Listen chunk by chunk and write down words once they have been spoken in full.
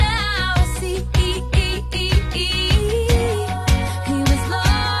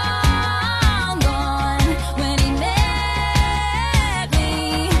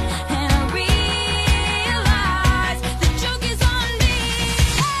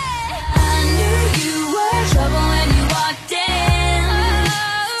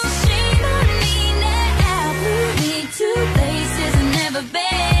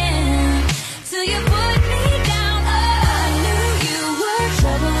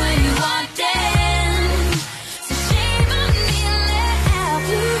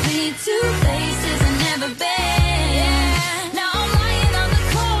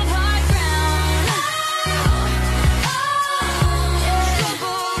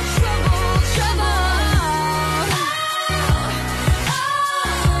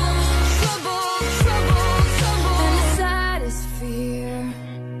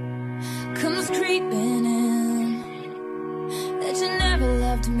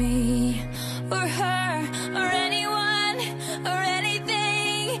me or her or anyone or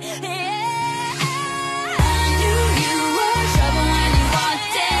anything. Yeah. I knew you were trouble when you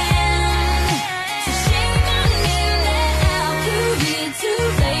walked in. So shame on me now. Flew me to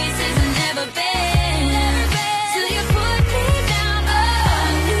places I've never been. Till you put me down. Oh, I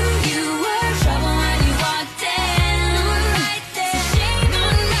knew you were trouble when you walked in. So shame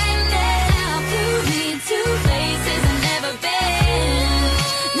on me now. Flew me to places I've never been.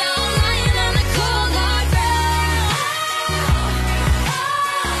 Now I'm lying on the cold hard ground.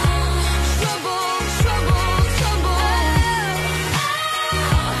 Trouble, trouble, trouble.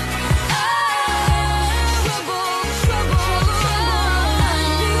 Trouble, trouble, trouble. I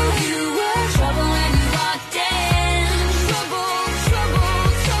knew you were trouble when you walked in. Trouble, trouble,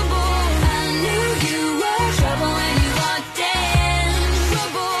 trouble. I knew you were trouble when you walked in.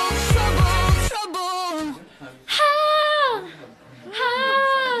 Trouble, trouble, trouble.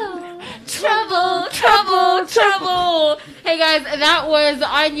 Trouble, trouble, trouble. Hey guys, that was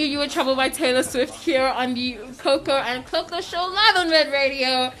I Knew You Were Trouble by Taylor Swift here on the Coco and Coco Show live on Red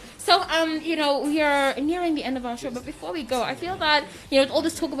Radio. So, we are nearing the end of our show, but before we go, I feel that, with all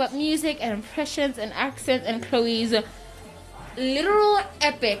this talk about music and impressions and accents and Chloe's literal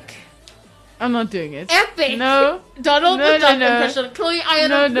epic. I'm not doing it. Epic. No. Donald No, Duck no. impression. Chloe, I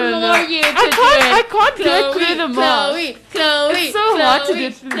No, implore no, no. you to I can't do it through the mask. Chloe. It's so hard to do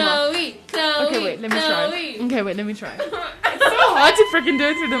it through the mask. Chloe. Okay, wait, let me try. Chloe. Okay, wait, let me try. It's so hard to freaking do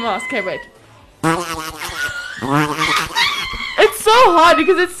it through the mask. Okay, wait. It's so hard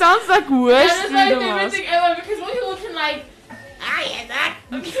because it sounds like worse That is through my the favorite mask. thing ever because most people can I am that.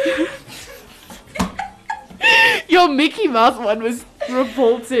 Your Mickey Mouse one was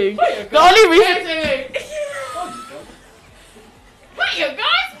revolting. The only reason. Wait. What, you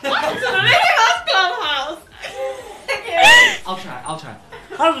guys? Welcome to the Mickey Mouse Clubhouse. I'll try.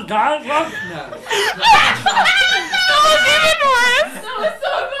 How's it going? No. That was even worse. That was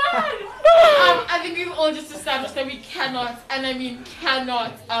so bad. I think we've all just established that we cannot, and I mean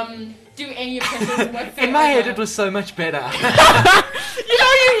cannot, do any impressions whatsoever. In my head, it was so much better. You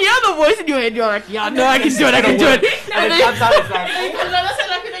hear the voice in your head, you're like, yeah, no, I can do it. And it comes out, it's like, Because I also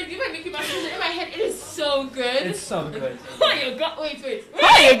like when I do my Mickey Mouse impression in my head, it is so good. it's so good. Hi, you guys. Wait.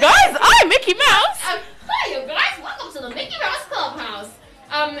 Hi, you guys. I'm Mickey Mouse. Hi, you guys. Welcome to the Mickey Mouse Clubhouse.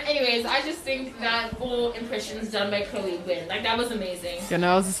 Anyways, I just think that all impressions done by Chloe win. Like, that was amazing. Yeah,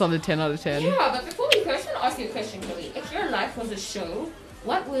 no, I was just on the 10 out of 10. Yeah, but before we go, I just want to ask you a question, Chloe. If your life was a show,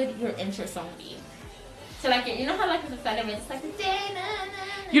 what would your intro song be? So, like, you know how, like, with the Saturday, it's like,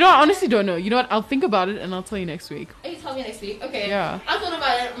 I honestly don't know. You know what? I'll think about it and I'll tell you next week. Oh, you tell me next week? Okay. Yeah. I thought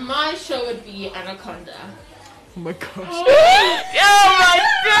about it. My show would be Anaconda. Oh my gosh. Oh my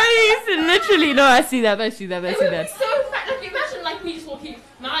goodness. Literally. No, I see that. It would be so fun. Like, imagine, like, me just walking,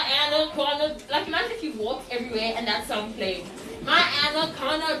 my Anaconda. Like, imagine if you walked everywhere and that song played. My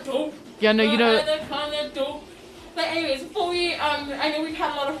Anaconda dope. Yeah, no, Anaconda dope. But anyways, before we, I know we've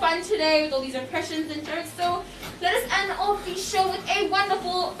had a lot of fun today with all these impressions and jokes, so let us end off the show with a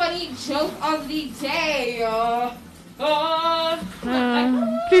wonderful, funny joke of the day.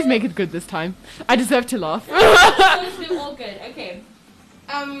 Please make it good this time. I deserve to laugh. They're all good. Okay.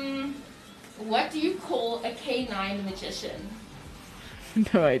 What do you call a canine magician?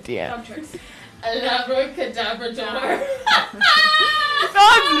 No idea. A labracadabrador.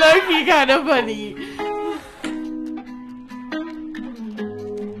 That's low-key kind of funny.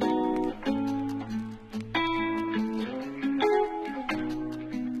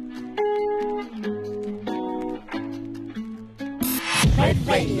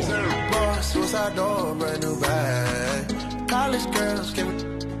 Suicide door, brand new bag. College girls give me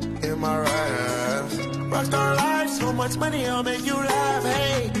in my raps. Rockstar life, so much money, I'll make you laugh.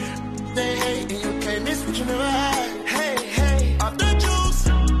 Hey, they hate and you can't miss what you never had. Hey, off the juice,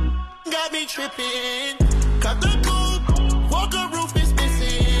 got me tripping. Cut the coupe, Walker roof is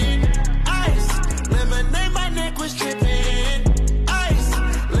missing. Ice, lemonade, my neck was tripping. Ice,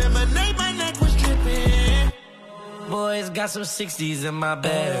 lemonade, my neck was tripping. Boys got some 60s in my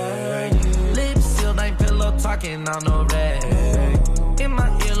bag. Lips sealed, ain't pillow talking on no rag. In my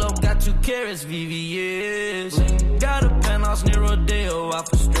earlobe, got 2 carats, VVS. Got a penthouse near Rodeo, out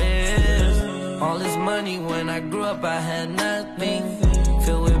for stress. All this money, when I grew up, I had nothing.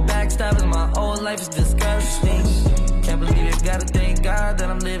 Filled with backstabbing, my whole life is disgusting. Can't believe it, gotta thank God that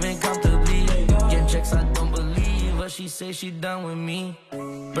I'm living comfortably. Getting checks, I don't believe, but she say she done with me.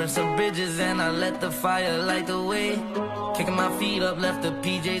 Burn some bridges and I let the fire light the way. Kicking my feet up, left the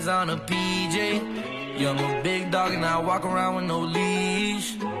PJs on a PJ. Yeah, I'm a big dog and I walk around with no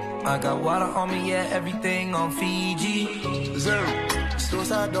leash. I got water on me, yeah, everything on Fiji. Zero.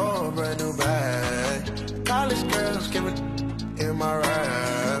 Suicide door, brand new bag. College girls giving in my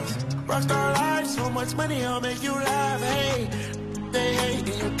raps. Rockstar life, so much money, I'll make you laugh. Hey, they hate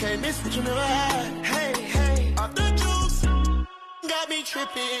and you can't miss what you never had. Hey, hey, off the juice, got me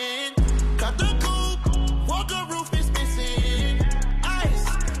tripping. Cut the coupe, walker roof is missing. Ice,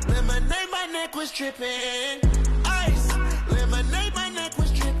 lemonade, my neck was tripping. Ice, lemonade, my neck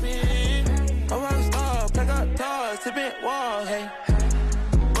was tripping. A rockstar, pack up doors, tipping walls, hey.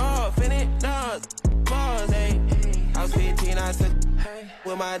 Raw, finish dogs, balls, hey. I was 15, I took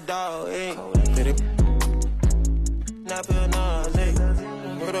with my dog, hey. Now feel nauseous, hey.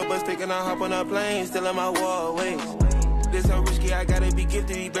 Put up a stick and I hop on a plane, still in my wallways. This so risky, I gotta be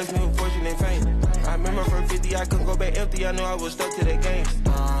gifted, he blessed me with fortune and fame. I remember from 50, I couldn't go back empty, I knew I was stuck to the game.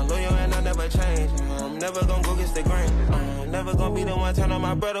 Loyal and I never change, I'm never gonna go against the grain. Never gonna be the one turn on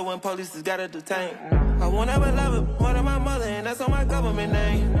my brother when police just gotta detain. I won't ever love it more than my mother, and that's on my government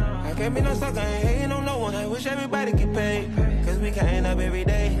name. I can't be no sucker, ain't hating on no one, I wish everybody get paid. Cause we can't up every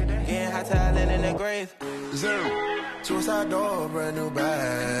day, getting hot talent in the grave. Zero. Suicide door, brand new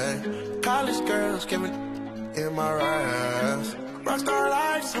bag. College girls giving in my raps. Rockstar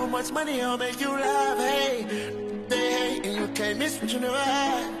life, so much money, I'll make you laugh. Hey, they hate and you can't miss what you never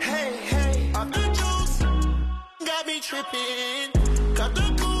had. Hey, hey, off the juice, got me tripping. Cut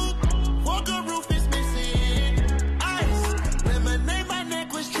the coupe, walker roof is missing. Ice, lemonade, my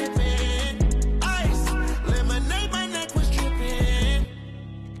neck was tripping. Ice, lemonade, my neck was tripping.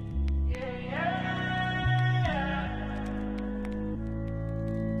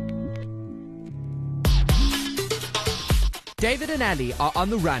 David and Ali are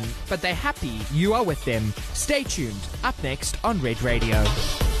on the run, but they're happy you are with them. Stay tuned. Up next on Red Radio.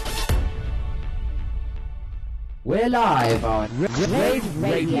 We're live on Red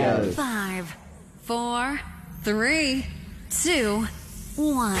Radio. 5, 4, 3, 2,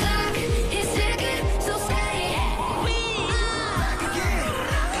 1. It's ticking, so stay. We are back again.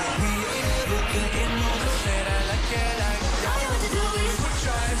 We ever couldn't understand. I like it. All you want to do is put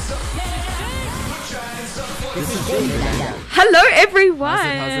Hello everyone.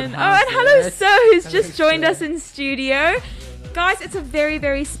 How's it? And hello Sir, who's just joined us in studio. Guys, it's a very,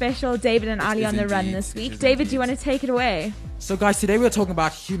 very special David and Ali on the run this week. David, do you want to take it away? So guys, today we're talking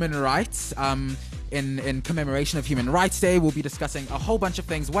about human rights. In commemoration of Human Rights Day, we'll be discussing a whole bunch of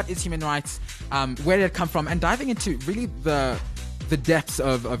things. What is human rights? Where did it come from? And diving into really the depths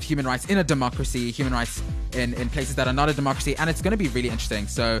of human rights in a democracy, human rights in places that are not a democracy. And it's going to be really interesting.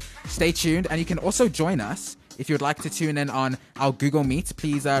 So stay tuned. And you can also join us. If you would like to tune in on our Google Meet,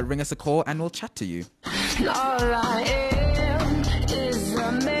 please ring us a call and we'll chat to you. All I am is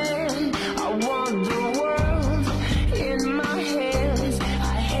a man. I want the world in my hands.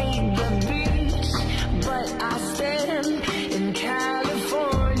 I hate the beach, but I stand in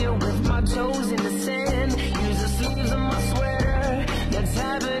California with my toes in the sand. Use the sleeves of my sweater. Let's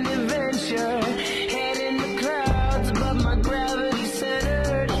have an adventure. Head in the clouds, but my gravity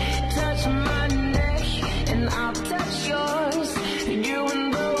centered. Touch my neck and I'll touch yours. You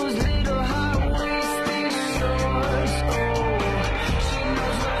and those little high-waisted shorts. Oh, she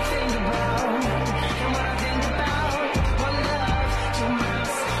knows what I think about. And what I think about. One love, two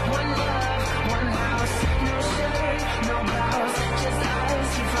mouths. One love, one house. No shirt, no blouse. Just eyes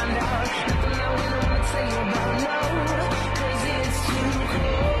to find out. Nothing I wouldn't want to tell you about. No, 'cause it's too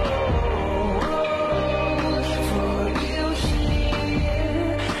cold for you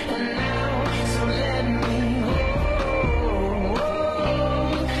here and now. So let me hold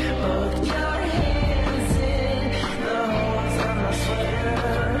both your hands in the holes of my sweater.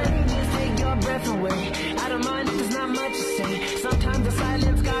 Just take your breath away. I don't mind if there's not much to say. Sometimes the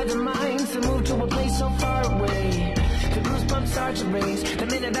silence guides our minds to move to a place so far away. The goosebumps start to raise the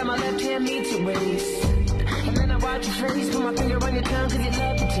minute that my left hand meets your waist. And then I watch your face, put my finger on your tongue 'cause you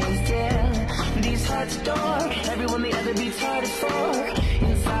love the taste, yeah. These hearts adore everyone the other beats hardest for.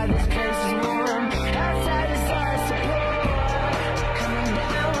 Inside this place is warm, outside is our support. Coming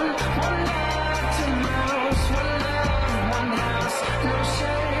down, one love, two mouths. One love, one house. No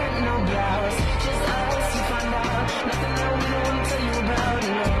shirt, no blouse. Just us to find out. Nothing that we don't want to tell you about.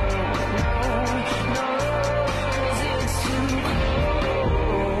 No, no, no. 'Cause it's too cold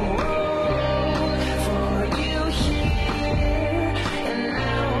for you here and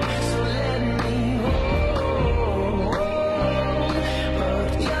now. So let me hold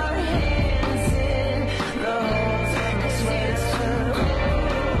both your hands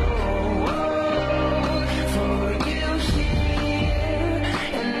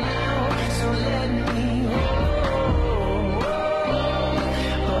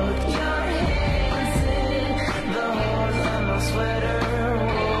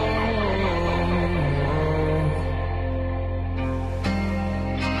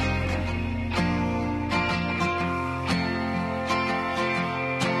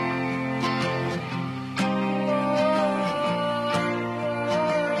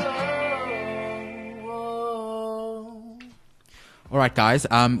All right, guys.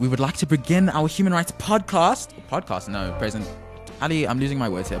 We would like to begin our human rights podcast. Present. Ali, I'm losing my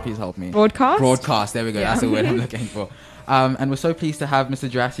words here. Please help me. Broadcast. There we go. Yeah. That's the word I'm looking for. And we're so pleased to have Mr.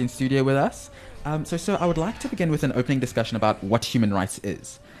 Jurassic in studio with us. So I would like to begin with an opening discussion about what human rights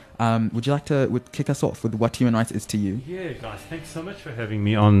is. Would you like to kick us off with what human rights is to you? Yeah, guys, thanks so much for having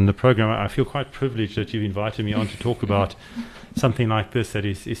me on the program. I feel quite privileged that you've invited me on to talk about something like this that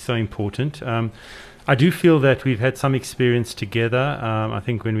is so important. I do feel that we've had some experience together. I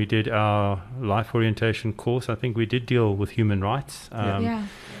think when we did our life orientation course, I think we did deal with human rights.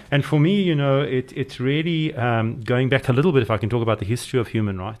 And for me, it's really going back a little bit, if I can talk about the history of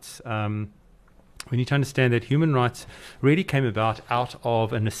human rights. We need to understand that human rights really came about out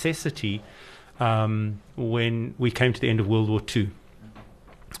of a necessity when we came to the end of World War II.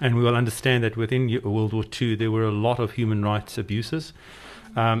 And we will understand that within World War II, there were a lot of human rights abuses.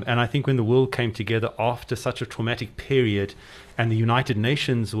 And I think when the world came together after such a traumatic period and the United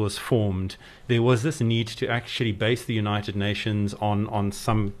Nations was formed, there was this need to actually base the United Nations on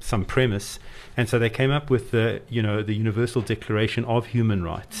some premise. And so they came up with the Universal Declaration of Human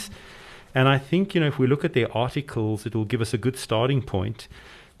Rights. And I think, if we look at their articles, it will give us a good starting point,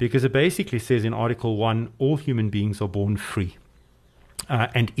 because it basically says in Article 1, all human beings are born free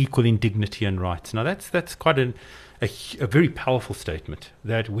and equal in dignity and rights. Now, that's quite a very powerful statement,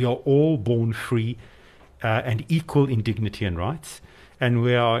 that we are all born free and equal in dignity and rights, and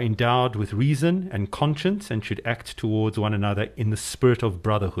we are endowed with reason and conscience and should act towards one another in the spirit of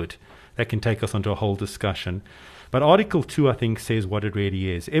brotherhood. That can take us onto a whole discussion. But Article 2, I think, says what it really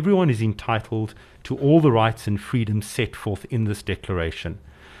is. Everyone is entitled to all the rights and freedoms set forth in this declaration,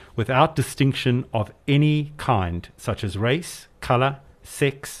 without distinction of any kind, such as race, color,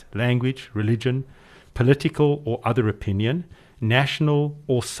 sex, language, religion, political or other opinion, national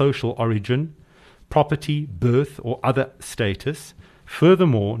or social origin, property, birth, or other status.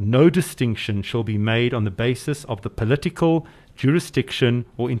 Furthermore, no distinction shall be made on the basis of the political, jurisdiction,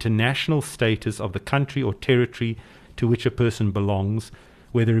 or international status of the country or territory to which a person belongs,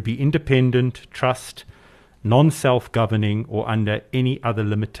 whether it be independent, trust, non-self-governing, or under any other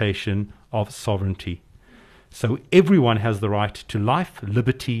limitation of sovereignty. So everyone has the right to life,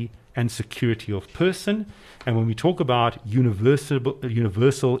 liberty, and security of person. And when we talk about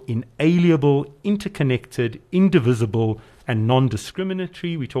universal, inalienable, interconnected, indivisible, and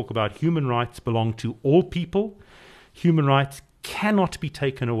non-discriminatory, we talk about human rights belong to all people. Human rights cannot be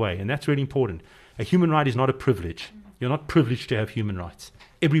taken away, and that's really important. A human right is not a privilege. You're not privileged to have human rights.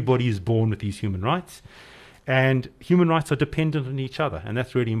 Everybody is born with these human rights, and human rights are dependent on each other, and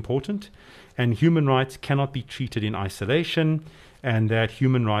that's really important. And human rights cannot be treated in isolation, and that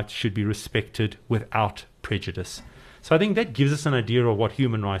human rights should be respected without prejudice. So I think that gives us an idea of what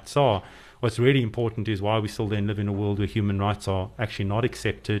human rights are. What's really important is why we still then live in a world where human rights are actually not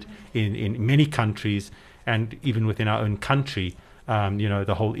accepted in many countries, and even within our own country.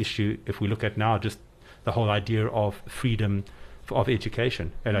 The whole issue, if we look at now, just the whole idea of freedom of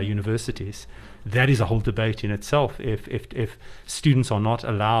education at our universities, that is a whole debate in itself. If students are not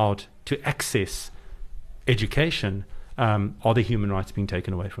allowed to access education, are the human rights being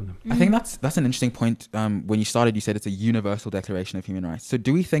taken away from them? I think that's an interesting point. When you started, you said it's a universal declaration of human rights. So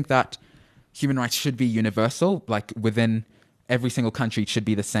do we think that human rights should be universal, like within every single country it should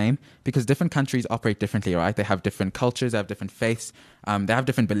be the same? Because different countries operate differently, right? They have different cultures, they have different faiths, they have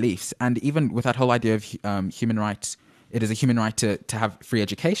different beliefs. And even with that whole idea of human rights, it is a human right to have free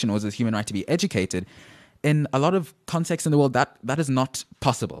education, or is it a human right to be educated? In a lot of contexts in the world, that is not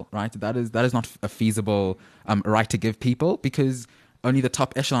possible, right? That is not a feasible right to give people, because only the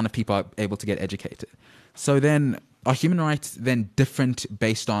top echelon of people are able to get educated. So then, are human rights then different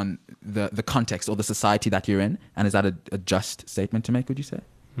based on the context or the society that you're in? And is that a just statement to make, would you say?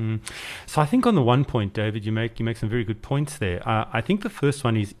 So I think on the one point, David, you make some very good points there. I think the first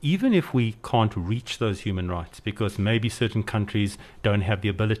one is, even if we can't reach those human rights because maybe certain countries don't have the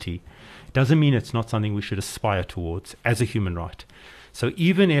ability, it doesn't mean it's not something we should aspire towards as a human right. So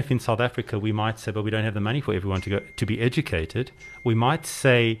even if in South Africa we might say, but we don't have the money for everyone to be educated, we might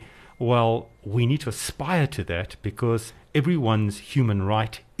say, well, we need to aspire to that because everyone's human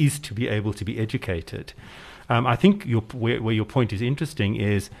right is to be able to be educated. I think where your point is interesting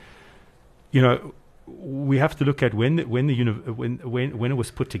is, we have to look at when it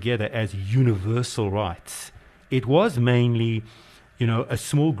was put together as universal rights. It was mainly, a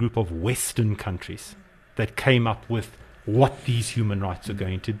small group of Western countries that came up with what these human rights are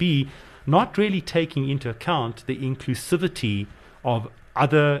going to be, not really taking into account the inclusivity of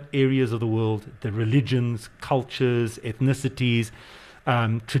other areas of the world, the religions, cultures, ethnicities,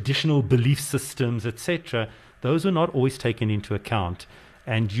 traditional belief systems, etc., those are not always taken into account.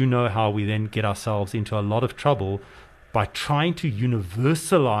 And you know how we then get ourselves into a lot of trouble by trying to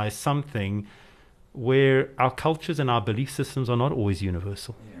universalize something where our cultures and our belief systems are not always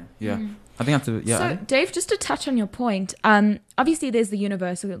universal. Yeah. I think that's So, Dave, just to touch on your point, obviously there's the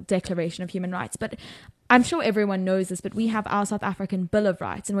Universal Declaration of Human Rights, but I'm sure everyone knows this, but we have our South African Bill of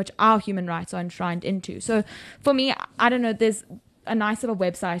Rights in which our human rights are enshrined into. So for me, I don't know, there's a nice little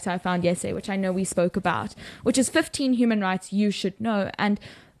website I found yesterday, which I know we spoke about, which is 15 human rights you should know. And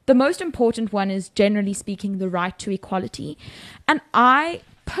the most important one is, generally speaking, the right to equality. And I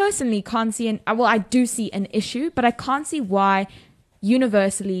personally can't see, I do see an issue, but I can't see why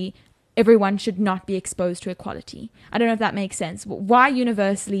universally everyone should not be exposed to equality. I don't know if that makes sense. Why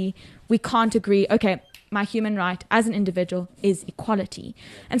universally we can't agree, okay, my human right as an individual is equality.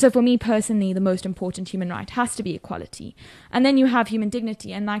 And so for me personally, the most important human right has to be equality. And then you have human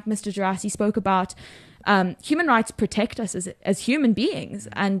dignity. And like Mr. Gerasi spoke about, human rights protect us as human beings,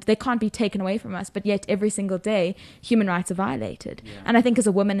 and they can't be taken away from us. But yet every single day, human rights are violated. Yeah. And I think as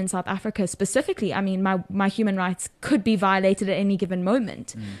a woman in South Africa specifically, I mean, my human rights could be violated at any given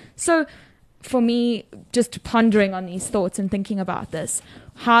moment. So for me, just pondering on these thoughts and thinking about this,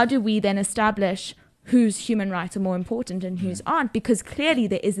 how do we then establish whose human rights are more important and whose aren't? Because clearly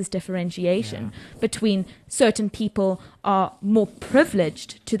there is this differentiation between certain people are more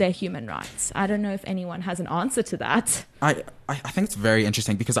privileged to their human rights. I don't know if anyone has an answer to that. I think it's very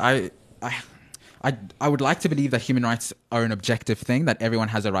interesting, because I would like to believe that human rights are an objective thing, that everyone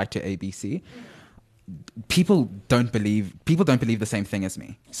has a right to ABC. People don't believe the same thing as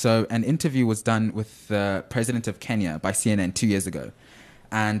me. So an interview was done with the president of Kenya by CNN 2 years ago,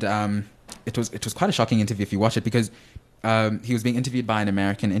 and it was quite a shocking interview if you watch it, because he was being interviewed by an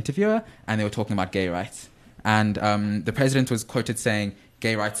American interviewer, and they were talking about gay rights. And the president was quoted saying,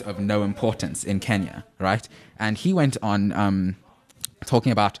 "Gay rights of no importance in Kenya," right? And he went on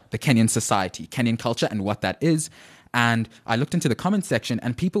talking about the Kenyan society, Kenyan culture, and what that is. And I looked into the comment section,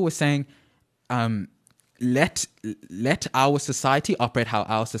 and people were saying, let our society operate how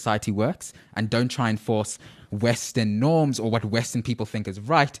our society works, and don't try and force Western norms or what Western people think is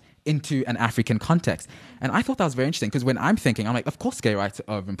right into an African context. And I thought that was very interesting, because when I'm like, of course gay rights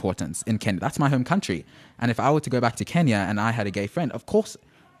are of importance in Kenya. That's my home country. And if I were to go back to Kenya and I had a gay friend, of course,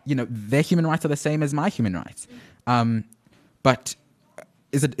 their human rights are the same as my human rights. But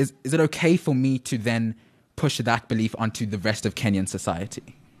is it okay for me to then push that belief onto the rest of Kenyan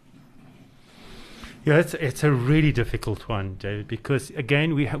society? Yeah, it's a really difficult one, David, because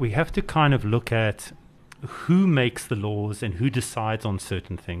again, we have to kind of look at who makes the laws and who decides on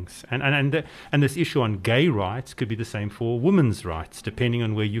certain things. And this issue on gay rights could be the same for women's rights, depending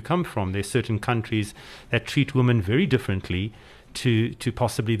on where you come from. There's certain countries that treat women very differently to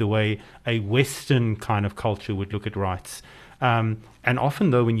possibly the way a Western kind of culture would look at rights. And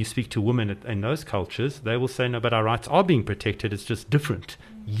often, though, when you speak to women in those cultures, they will say, no, but our rights are being protected. It's just different.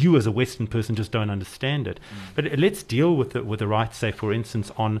 You as a Western person just don't understand it. But let's deal with the rights, say, for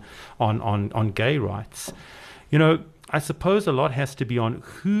instance, on gay rights. I suppose a lot has to be on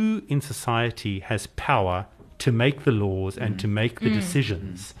who in society has power to make the laws and to make the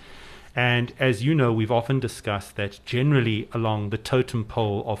decisions. And as you know, we've often discussed that generally along the totem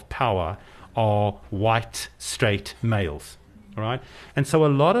pole of power are white, straight males. Right? And so a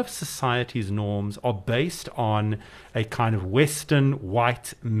lot of society's norms are based on a kind of Western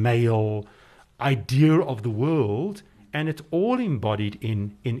white male idea of the world, and it's all embodied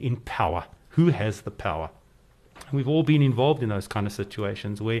in power. Who has the power? We've all been involved in those kind of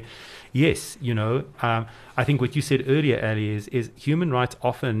situations where, yes, I think what you said earlier, Ali, is human rights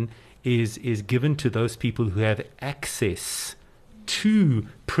often is given to those people who have access to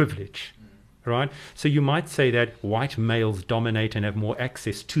privilege. Right? So you might say that white males dominate and have more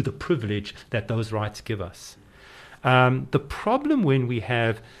access to the privilege that those rights give us. The problem when we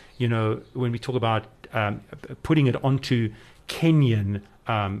have, when we talk about putting it onto Kenyan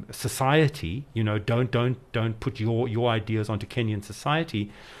society, don't put your ideas onto Kenyan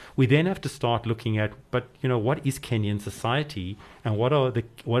society, we then have to start looking at, but what is Kenyan society, and what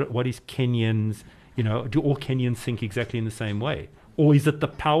is Kenyans? Do all Kenyans think exactly in the same way? Or is it the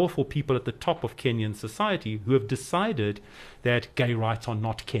powerful people at the top of Kenyan society who have decided that gay rights are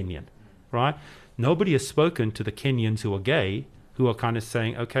not Kenyan, right? Nobody has spoken to the Kenyans who are gay, who are kind of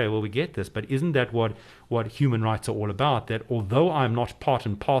saying, okay, well, we get this, but isn't that what human rights are all about? That although I'm not part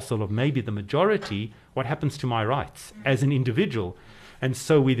and parcel of maybe the majority, what happens to my rights as an individual? And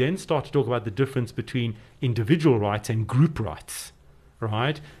so we then start to talk about the difference between individual rights and group rights,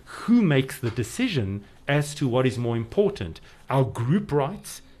 right? Who makes the decision as to what is more important, our group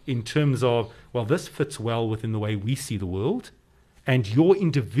rights in terms of, well, this fits well within the way we see the world, and your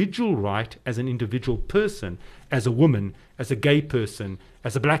individual right as an individual person, as a woman, as a gay person,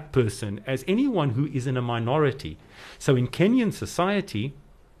 as a black person, as anyone who is in a minority. So in Kenyan society,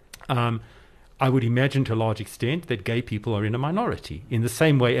 I would imagine to a large extent that gay people are in a minority, in the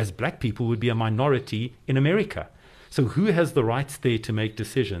same way as black people would be a minority in America. So who has the rights there to make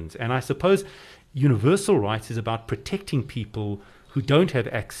decisions? And I suppose universal rights is about protecting people who don't have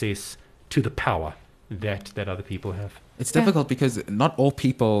access to the power that other people have. It's difficult because not all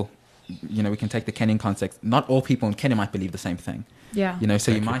people, we can take the Kenyan context, not all people in Kenya might believe the same thing. Yeah. So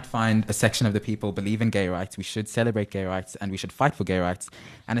exactly. You might find a section of the people believe in gay rights, we should celebrate gay rights and we should fight for gay rights.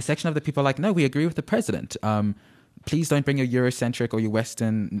 And a section of the people are like, no, we agree with the president. Please don't bring your Eurocentric or your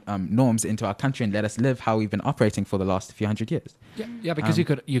Western norms into our country and let us live how we've been operating for the last few hundred years. Yeah, because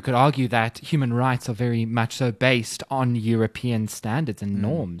you could argue that human rights are very much so based on European standards and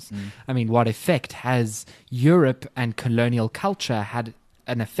norms. I mean, what effect has Europe and colonial culture had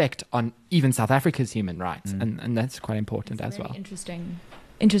an effect on even South Africa's human rights? And that's quite important as well.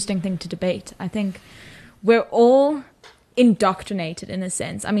 Interesting thing to debate. I think we're all indoctrinated in a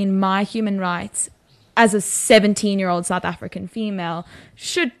sense. I mean, my human rights as a 17-year-old South African female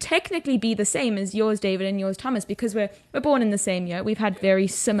should technically be the same as yours, David, and yours, Thomas, because we're born in the same year. We've had very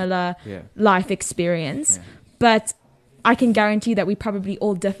similar life experience. Yeah. But I can guarantee that we probably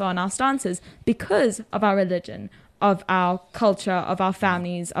all differ on our stances because of our religion, of our culture, of our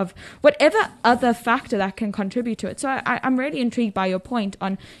families, of whatever other factor that can contribute to it. So I'm really intrigued by your point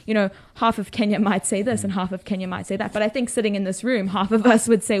on, half of Kenya might say this and half of Kenya might say that. But I think sitting in this room, half of us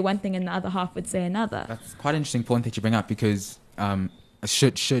would say one thing and the other half would say another. That's quite an interesting point that you bring up because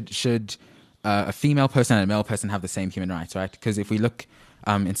should a female person and a male person have the same human rights, right? Because if we look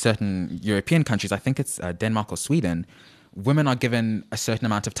in certain European countries, I think it's Denmark or Sweden, women are given a certain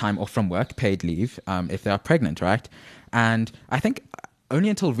amount of time off from work, paid leave, if they are pregnant, right? And I think only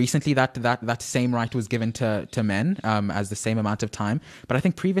until recently that same right was given to men as the same amount of time. But I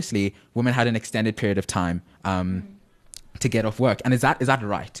think previously women had an extended period of time to get off work. And is that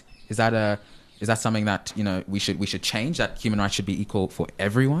right? Is that something that we should change? That human rights should be equal for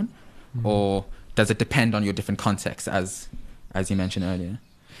everyone, or does it depend on your different contexts, as you mentioned earlier?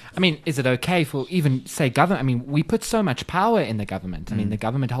 I mean, is it okay for even, say, government? I mean, we put so much power in the government. I mean, the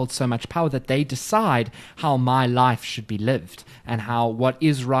government holds so much power that they decide how my life should be lived and what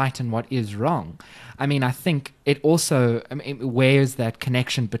is right and what is wrong. I mean, I think it also, where's that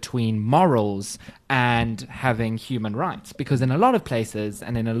connection between morals and having human rights? Because in a lot of places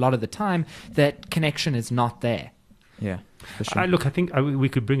and in a lot of the time, that connection is not there. Yeah, for sure. Look, I think we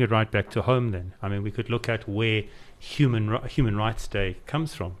could bring it right back to home then. I mean, we could look at where Human Rights Day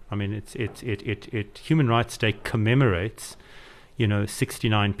comes from. I mean, Human Rights Day commemorates,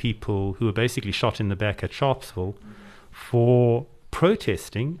 69 people who were basically shot in the back at Sharpeville for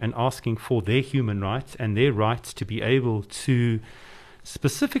protesting and asking for their human rights and their rights to be able to,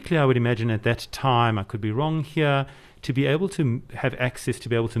 specifically, I would imagine at that time, I could be wrong here, to be able to have access to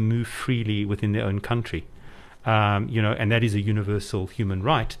be able to move freely within their own country. And that is a universal human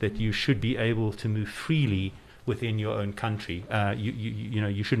right, that you should be able to move freely within your own country.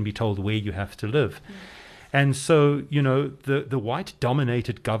 You shouldn't be told where you have to live. And so, the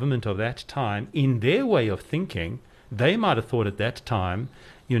white-dominated government of that time, in their way of thinking, they might have thought at that time,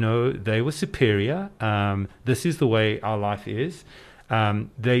 they were superior. This is the way our life is.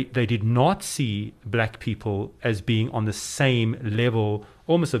 They did not see black people as being on the same level,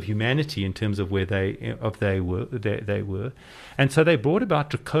 almost of humanity, in terms of where they were. And so they brought about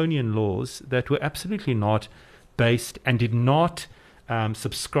draconian laws that were absolutely not based and did not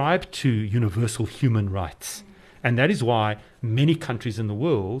subscribe to universal human rights. And that is why many countries in the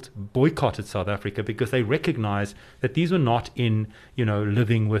world boycotted South Africa, because they recognized that these were not in,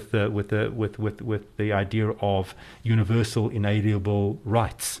 living with the idea of universal inalienable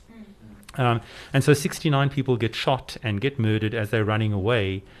rights. And so 69 people get shot and get murdered as they're running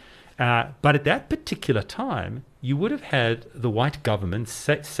away. But at that particular time, you would have had the white government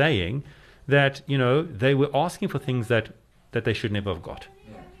saying that, they were asking for things that they should never have got,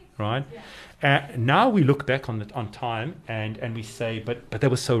 right? Now we look back on time and we say, but they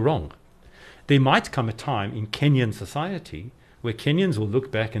were so wrong. There might come a time in Kenyan society where Kenyans will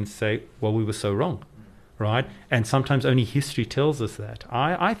look back and say, well, we were so wrong, right? And sometimes only history tells us that.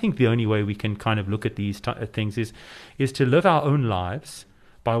 I think the only way we can kind of look at these things is to live our own lives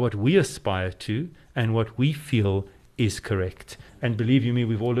by what we aspire to and what we feel is correct. And believe you me,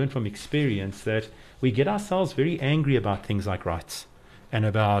 we've all learned from experience that we get ourselves very angry about things like rights and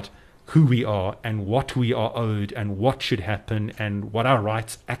about who we are and what we are owed and what should happen and what our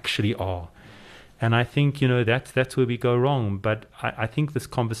rights actually are. And I think, that's where we go wrong. But I think this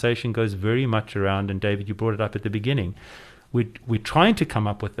conversation goes very much around, and David, you brought it up at the beginning. We're trying to come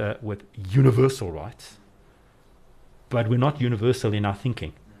up with universal rights, but we're not universal in our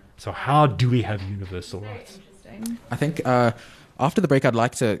thinking. So how do we have universal rights? I think after the break, I'd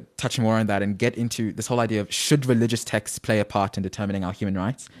like to touch more on that and get into this whole idea of should religious texts play a part in determining our human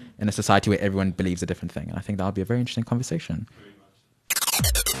rights in a society where everyone believes a different thing. And I think that'll be a very interesting conversation.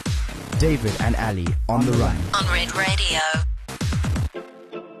 David and Ali on the run. On Red Radio.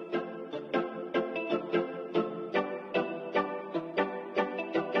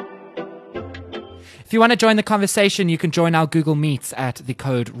 If you want to join the conversation, you can join our Google Meets at the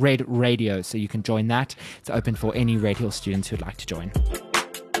code Red Radio. So you can join that. It's open for any Radio Hill students who'd like to join.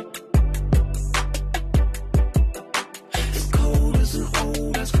 As cold as an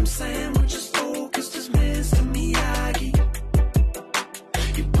old ice cream sandwich, as focused as Mr. Miyagi.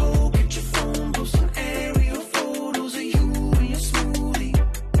 You poke at your phone, post some aerial photos of you and your smoothie.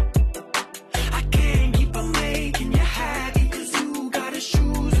 I can't keep on making you happy, 'cause you got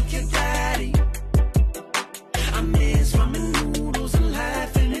issues with your daddy. I miss ramen noodles and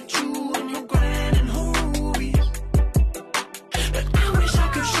laughing at you and your grand and home movies. But I wish I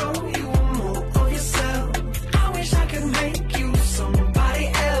could show you more of yourself. I wish I could make you somebody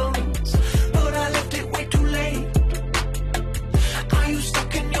else, but I left it way too late. Are you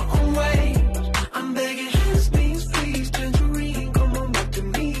stuck in your own way? I'm begging, hands, please, please, tangerine, come on back to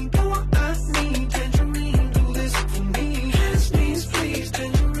me. Go on, I need tangerine, do this for me. Hands, please,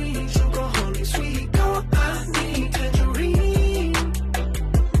 tangerine, sugar, honey, sweet. Go on, I need tangerine.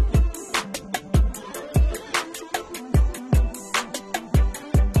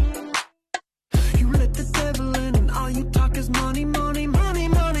 You let the devil in and all you talk is money, money, money,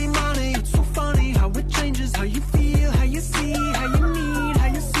 money, money. It's so funny how it changes how you feel, how you see, how you need, how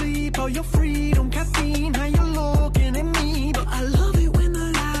you sleep, how you're free on caffeine, how you're looking at me. But I love it when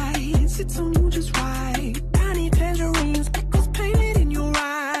the light sits on you just right. I need tangerines, pickles painted in your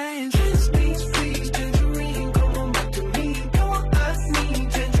eyes. Hands, please, tangerine, come on back to me. Go on, I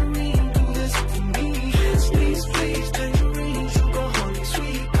need tangerine, do this for me. Hands, please, tangerine, sugar, honey,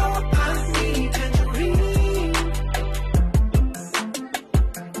 sweet. Go on, I need tangerine.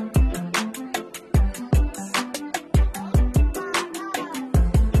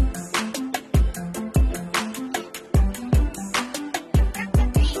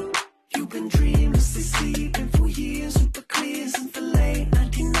 You've been dreamlessly sleeping for years, super clear since the late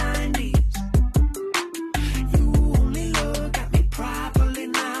 1990s. You only look at me properly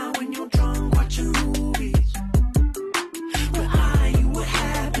now when you're drunk watching movies. Where are you? What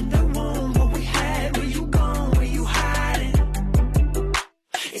happened? I want what we had. Where you gone? Where you hiding?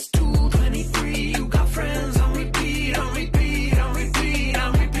 It's 2:23. You got friends on repeat, on repeat, on repeat,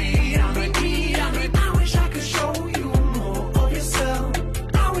 on repeat, on repeat, on repeat. I wish I could show you more of yourself.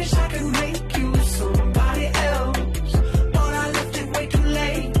 I wish I could make you somebody else, but I left it way too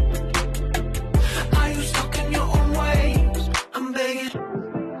late. Are you stuck in your own ways? I'm begging.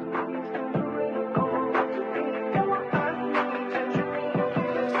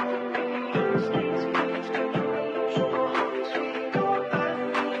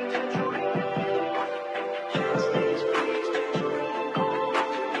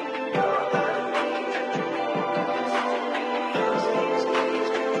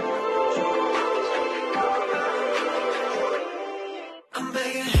 I'm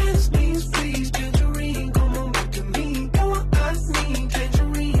begging, hands, please, tangerine, come on back to me. Go on, I need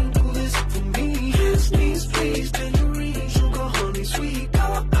tangerine, do this for me. Hands, please, tangerine, sugar, honey, sweet. Go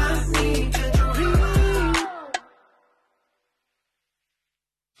on, I need tangerine.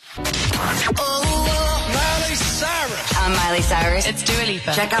 Miley Cyrus. I'm Miley Cyrus. It's Dua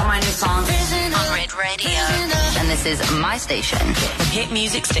Lipa. Check out my new song on Red Radio. And this is my station, Hit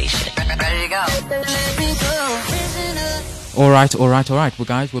Music Station. Ready to go. All right. Well,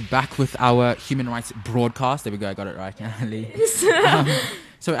 guys, we're back with our human rights broadcast. There we go. I got it right. Ali.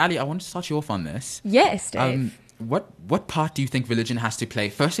 So, Ali, I want to start you off on this. Yes, Dave. What part do you think religion has to play?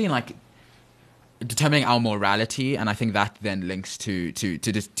 Firstly, in like determining our morality, and I think that then links to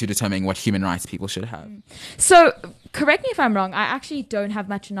determining what human rights people should have. So, correct me if I'm wrong. I actually don't have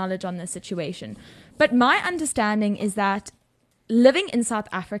much knowledge on this situation, but my understanding is that living in South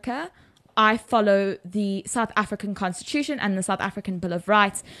Africa, I follow the South African Constitution and the South African Bill of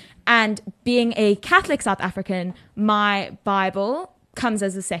Rights. And being a Catholic South African, my Bible comes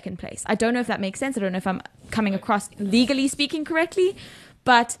as a second place. I don't know if that makes sense. I don't know if I'm coming across legally speaking correctly,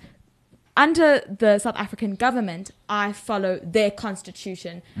 but under the South African government, I follow their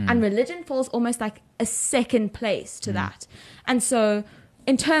constitution, and religion falls almost like a second place to that. And so,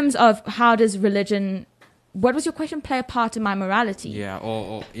 in terms of how does religion, what was your question, play a part in my morality? Yeah,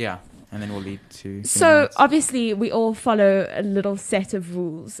 or and then we'll lead to. So obviously, we all follow a little set of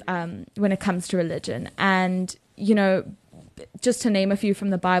rules when it comes to religion, and just to name a few from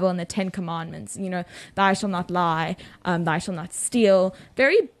the Bible and the 10 Commandments, thou shalt not lie, thou shalt not steal,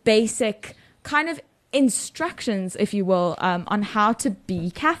 very basic kind of instructions, if you will, on how to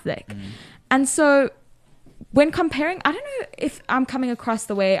be Catholic. And so when comparing, I don't know if I'm coming across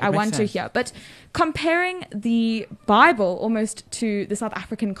the way I want to here, but comparing the Bible almost to the South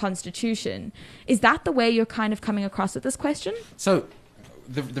African Constitution, is that the way you're kind of coming across with this question? So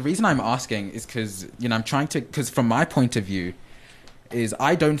the reason I'm asking is because, I'm trying to, because from my point of view, is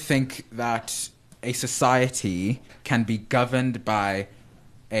I don't think that a society can be governed by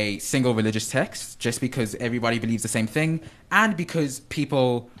a single religious text just because everybody believes the same thing and because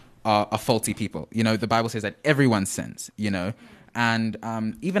people are faulty people. The Bible says that everyone sins, and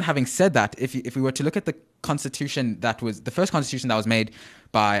even having said that, if we were to look at the constitution that was the first constitution that was made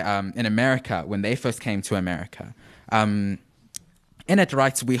by in America when they first came to America, in it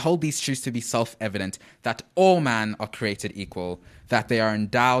writes, we hold these truths to be self-evident, that all men are created equal, that they are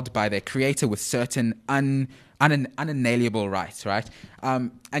endowed by their creator with certain unalienable rights, right?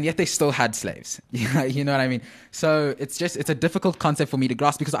 And yet they still had slaves. You know what I mean? So it's a difficult concept for me to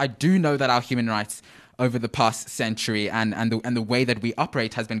grasp because I do know that our human rights over the past century and the way that we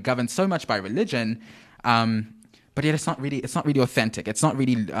operate has been governed so much by religion, but yet it's not really authentic. It's not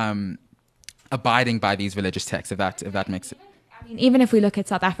really abiding by these religious texts, if that makes it. I mean, even if we look at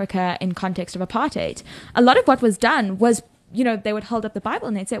South Africa in context of apartheid, a lot of what was done was, they would hold up the Bible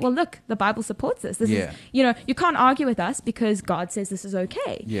and they'd say, well, look, the Bible supports this. This is, you can't argue with us because God says this is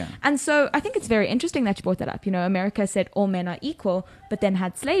okay. Yeah. And so I think it's very interesting that you brought that up. America said all men are equal, but then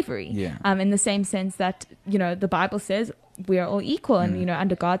had slavery. Yeah. In the same sense that, the Bible says we are all equal and,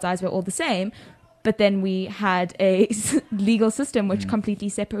 under God's eyes, we're all the same. But then we had a legal system which completely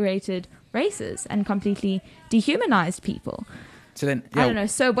separated races and completely dehumanized people. So then, I don't know.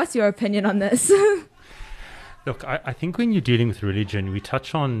 So what's your opinion on this? Look, I think when you're dealing with religion, we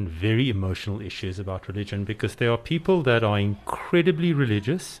touch on very emotional issues about religion because there are people that are incredibly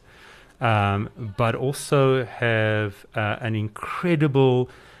religious, but also have an incredible,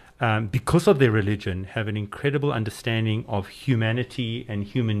 because of their religion, have an incredible understanding of humanity and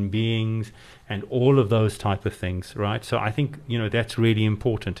human beings and all of those type of things, right? So I think, that's really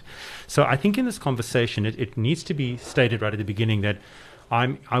important. So I think in this conversation, it needs to be stated right at the beginning that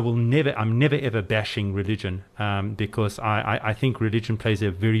I'm never ever bashing religion because I think religion plays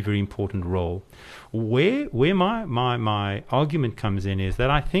a very, very important role. Where my argument comes in is that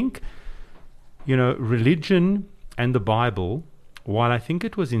I think, religion and the Bible, while I think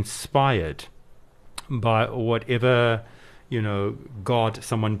it was inspired by whatever, God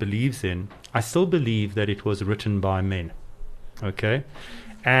someone believes in, I still believe that it was written by men. Okay?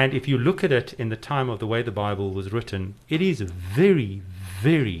 And if you look at it in the time of the way the Bible was written, it is very,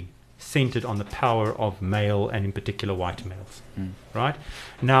 very centered on the power of male and in particular white males, right?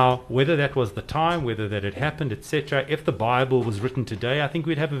 Now, whether that was the time, whether that had happened, etc., if the Bible was written today, I think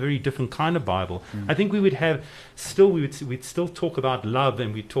we'd have a very different kind of Bible. I think we would have we'd still talk about love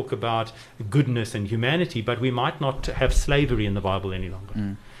and we'd talk about goodness and humanity, but we might not have slavery in the Bible any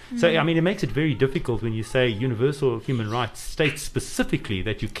longer. So, I mean, it makes it very difficult when you say universal human rights states specifically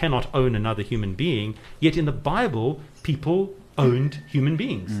that you cannot own another human being, yet in the Bible, people owned human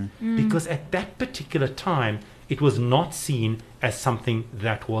beings. Because at that particular time, it was not seen as something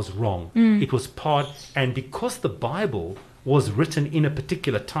that was wrong. It was part, and because the Bible was written in a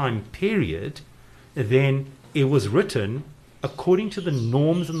particular time period, then it was written according to the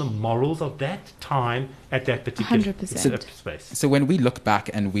norms and the morals of that time at that particular 100%. space. So when we look back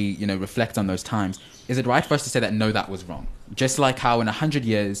and we, reflect on those times, is it right for us to say that no, that was wrong? Just like how in 100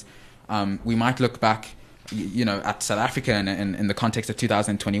 years, we might look back, at South Africa in the context of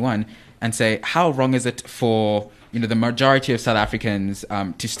 2021 and say, how wrong is it for, the majority of South Africans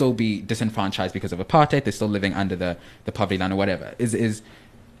to still be disenfranchised because of apartheid? They're still living under the poverty line or whatever.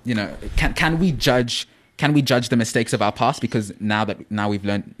 Can we judge the mistakes of our past because now we've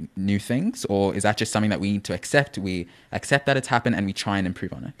learned new things, or is that just something that we need to accept? We accept that it's happened and we try and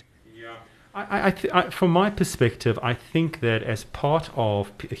improve on it. I from my perspective, I think that as part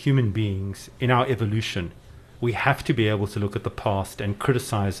of human beings in our evolution, we have to be able to look at the past and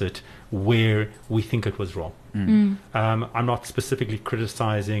criticize it where we think it was wrong. I'm not specifically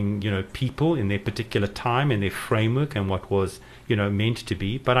criticizing, people in their particular time and their framework and what was, meant to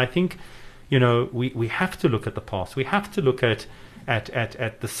be, but I think we have to look at the past. We have to look at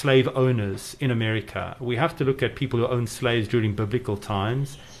the slave owners in America. We have to look at people who owned slaves during biblical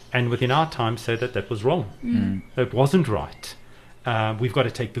times, and within our time say that was wrong. It wasn't right. We've got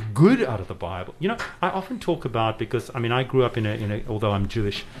to take the good out of the Bible. I often talk about, because I grew up in a although I'm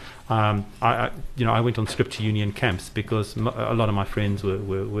Jewish, I went on Scripture Union camps because a lot of my friends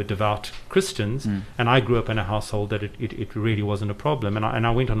were devout Christians, and I grew up in a household that it really wasn't a problem, and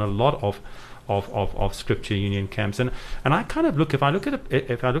I went on a lot of Scripture Union camps, and I kind of look, if I look at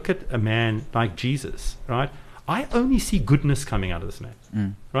a man like Jesus, right, I only see goodness coming out of this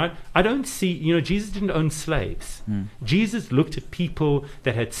man, right? I don't see, Jesus didn't own slaves. Jesus looked at people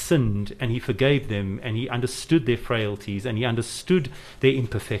that had sinned, and he forgave them, and he understood their frailties, and he understood their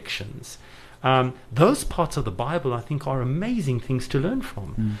imperfections. Those parts of the Bible, I think, are amazing things to learn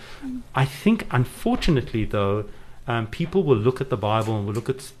from. I think, unfortunately, though, people will look at the Bible and will look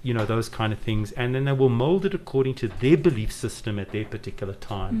at those kind of things, and then they will mold it according to their belief system at their particular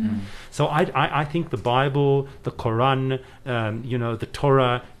time. So I think the Bible, the Quran, the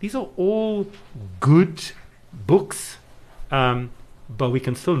Torah, these are all good books, but we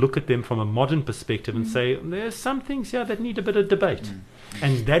can still look at them from a modern perspective and say there's some things here that need a bit of debate.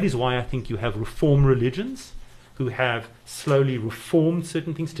 And that is why I think you have reform religions who have slowly reformed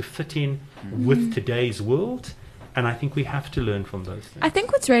certain things to fit in with today's world. And I think we have to learn from those things. I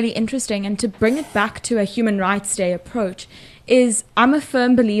think what's really interesting, and to bring it back to a Human Rights Day approach, is I'm a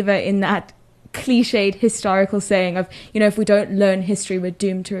firm believer in that cliched historical saying of, if we don't learn history, we're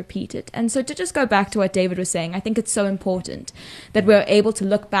doomed to repeat it. And so to just go back to what David was saying, I think it's so important that we're able to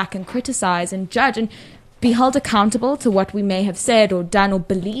look back and criticize and judge and be held accountable to what we may have said or done or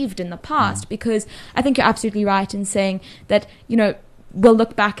believed in the past, because I think you're absolutely right in saying that, we'll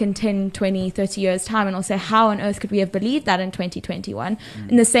look back in 10, 20, 30 years' time and we'll say, how on earth could we have believed that in 2021?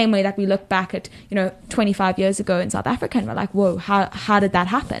 In the same way that we look back at, 25 years ago in South Africa and we're like, whoa, how did that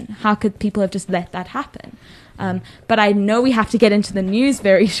happen? How could people have just let that happen? But I know we have to get into the news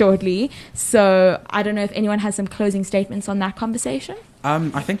very shortly, so I don't know if anyone has some closing statements on that conversation.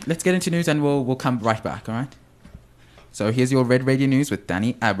 I think let's get into news and we'll come right back, all right? So here's your Red Radio News with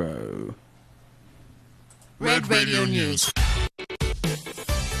Danny Abro. Red Radio News.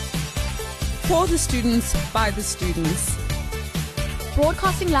 For the students, by the students.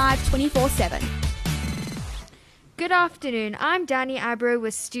 Broadcasting live 24/7. Good afternoon, I'm Danny Abro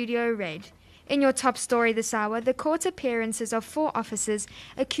with Studio Red. In your top story this hour, the court appearances of 4 officers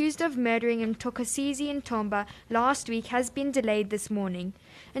accused of murdering Ntokosi Ntomba last week has been delayed this morning.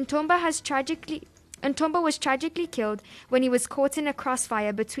 Ntomba was tragically killed when he was caught in a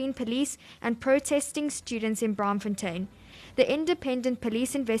crossfire between police and protesting students in Braamfontein. The Independent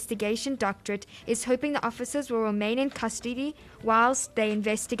Police Investigation Doctorate is hoping the officers will remain in custody whilst they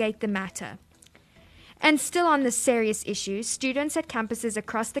investigate the matter. And still on this serious issue, students at campuses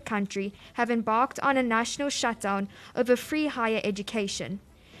across the country have embarked on a national shutdown over free higher education.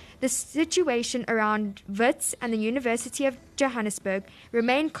 The situation around Wits and the University of Johannesburg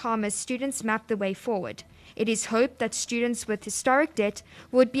remain calm as students map the way forward. It is hoped that students with historic debt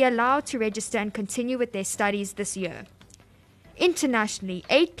would be allowed to register and continue with their studies this year. Internationally,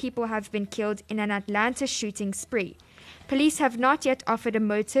 8 people have been killed in an Atlanta shooting spree. Police have not yet offered a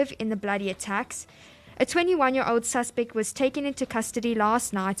motive in the bloody attacks. A 21-year-old suspect was taken into custody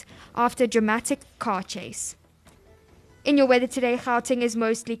last night after a dramatic car chase. In your weather today, Gauteng is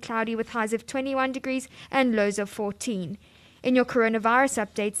mostly cloudy with highs of 21 degrees and lows of 14. In your coronavirus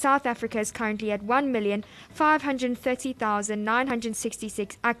update, South Africa is currently at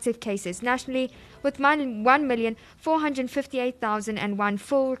 1,530,966 active cases nationally, with 1,458,001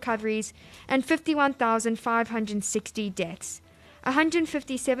 full recoveries and 51,560 deaths.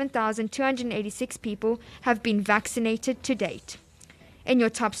 157,286 people have been vaccinated to date. In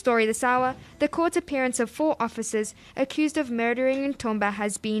your top story this hour, the court appearance of 4 officers accused of murdering Ntomba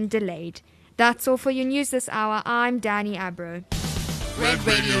has been delayed. That's all for your news this hour. I'm Danny Abro. Red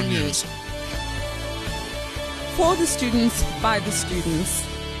Radio News. For the students, by the students.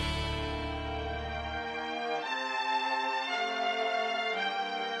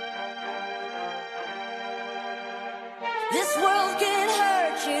 This world can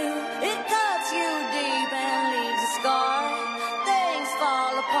hurt you, it cuts you deep and leaves a scar. Things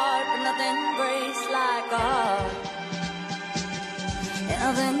fall apart, but nothing breaks like a heart.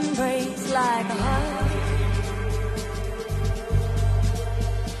 Nothing breaks like a heart.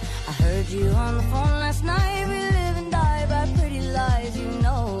 I heard you on the phone last night. We live and die by pretty lies, you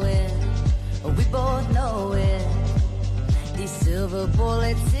know it. We both know it. These silver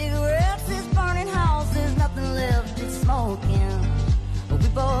bullet cigarettes, this burning house, there's nothing left, it's smoking. We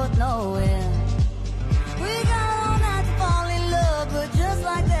both know it.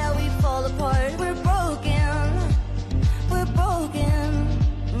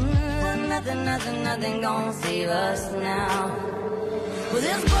 nothing gonna save us now. With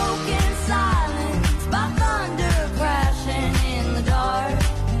this broken silence, by thunder crashing in the dark,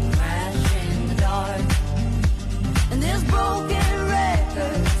 crash in the dark. And this broken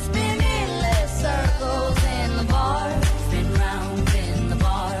record spinning endless circles in the bar, spin round in the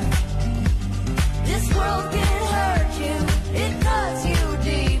bar. This world can hurt you, it cuts you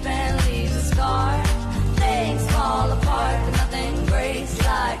deep and leaves a scar. Things fall apart, but nothing breaks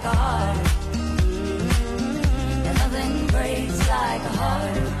like a heart. And nothing breaks like a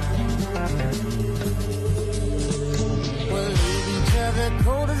heart. We'll leave each other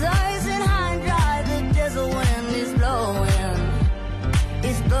cold as ice and high and dry. The desert wind is blowing,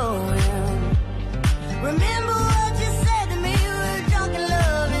 it's blowing. Remember what you said to me, we were drunk in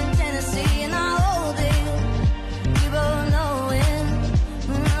love in Tennessee, and I hold it, we both know it.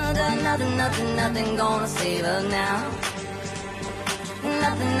 That nothing gonna save us now.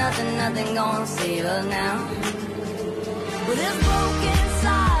 Nothing gonna save us now. With this broken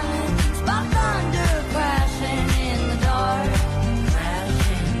silence, by thunder crashing in the dark, crash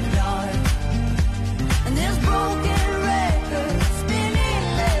in the dark. And this broken record spinning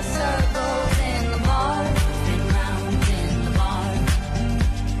endless circles in the bar, spin round in the bar.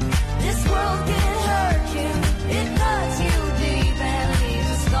 This world can hurt you, it cuts you deep and leaves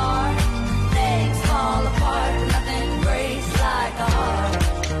a scar. Things fall apart, but nothing breaks like a heart.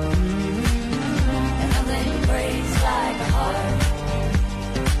 And nothing breaks like a heart.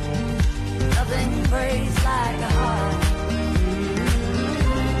 Nothing breaks like a heart.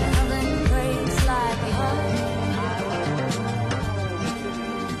 And nothing breaks like a heart.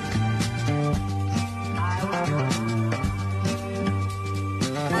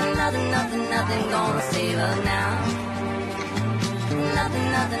 Nothing gonna save us now.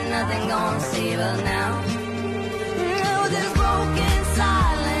 Nothing gonna save us now. No, this broken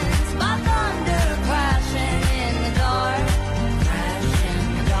silence, by thunder crashing in the dark, crash in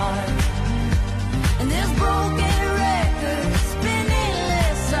the dark. And this broken record spinning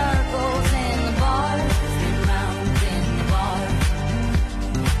endless circles in the bar, spin round in the bar.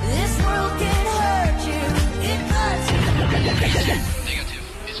 This world can hurt you, it cuts you.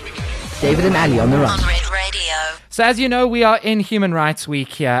 David and Ali on the run. So as you know, we are in Human Rights Week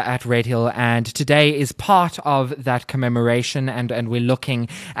here at Red Hill, and today is part of that commemoration, and we're looking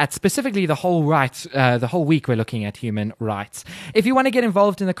at specifically the whole week we're looking at human rights. If you want to get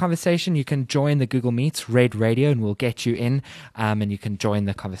involved in the conversation, you can join the Google Meets Red Radio, and we'll get you in, and you can join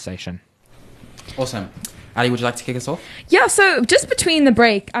the conversation. Awesome. Ali, would you like to kick us off? Yeah, so just between the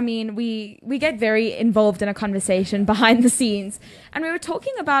break, I mean, we get very involved in a conversation behind the scenes, and we were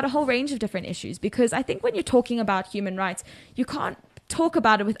talking about a whole range of different issues, because I think when you're talking about human rights, you can't talk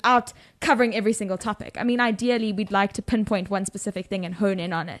about it without covering every single topic. I mean, ideally, we'd like to pinpoint one specific thing and hone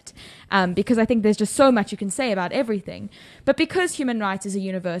in on it, because I think there's just so much you can say about everything. But because human rights is a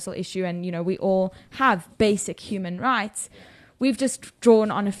universal issue, and, you know, we all have basic human rights, we've just drawn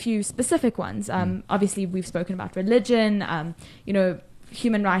on a few specific ones. Obviously, we've spoken about religion,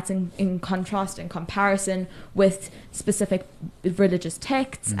 human rights in contrast and comparison with specific religious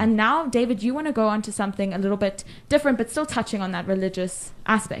texts. And now, David, you want to go on to something a little bit different, but still touching on that religious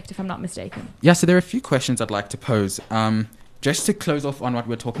aspect, if I'm not mistaken. Yeah, so there are a few questions I'd like to pose. Just to close off on what we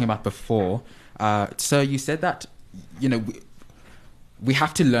were talking about before. So you said that, we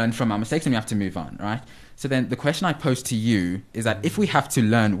have to learn from our mistakes and we have to move on, right? So then the question I pose to you is that if we have to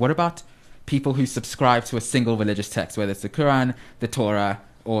learn, what about people who subscribe to a single religious text, whether it's the Quran, the Torah,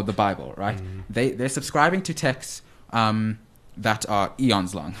 or the Bible, right? They're subscribing to texts that are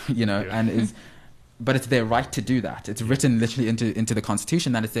eons long, but it's their right to do that. It's written literally into the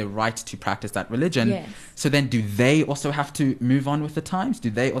Constitution that it's their right to practice that religion. Yes. So then do they also have to move on with the times?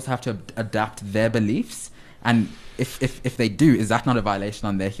 Do they also have to adapt their beliefs? And if they do, is that not a violation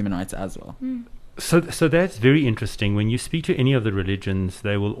on their human rights as well? So that's very interesting. When you speak to any of the religions,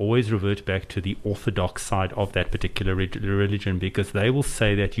 they will always revert back to the orthodox side of that particular religion, because they will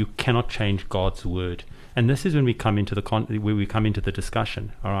say that you cannot change God's word. And this is when we come into the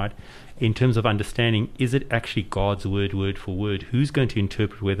discussion, all right? In terms of understanding, is it actually God's word for word? Who's going to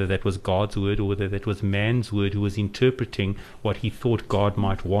interpret whether that was God's word or whether that was man's word who was interpreting what he thought God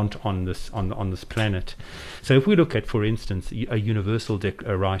might want on this planet? So if we look at, for instance, a universal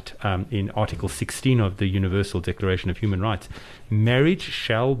right in Article 16 of the Universal Declaration of Human Rights, marriage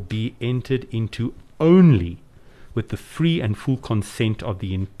shall be entered into only with the free and full consent of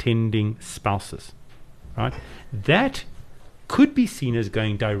the intending spouses. Right? That could be seen as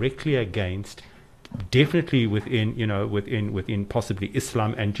going directly against, definitely within possibly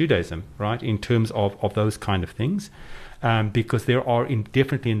Islam and Judaism, right? In terms of those kind of things. because there are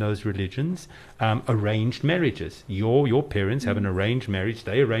definitely in those religions arranged marriages. Your parents have an arranged marriage.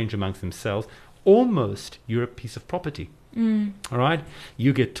 They arrange amongst themselves. Almost you're a piece of property. All right,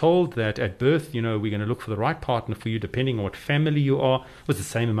 you get told that at birth, we're going to look for the right partner for you depending on what family you are. It was the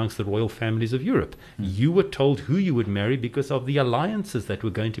same amongst the royal families of Europe. You were told who you would marry because of the alliances that were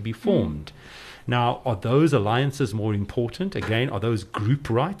going to be formed. Now, are those alliances more important? Again, are those group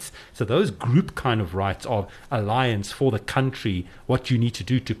rights? So those group kind of rights of alliance for the country, what you need to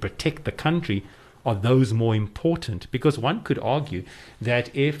do to protect the country, are those more important? Because one could argue that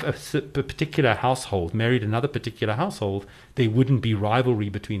if a particular household married another particular household, there wouldn't be rivalry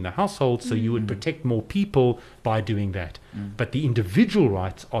between the households, so you would protect more people by doing that. But the individual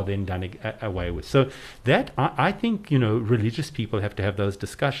rights are then done away with. So that, I think, religious people have to have those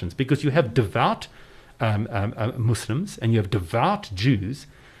discussions, because you have devout Muslims and you have devout Jews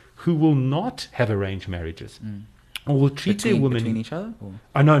who will not have arranged marriages. Or will treat their women between each other? Or?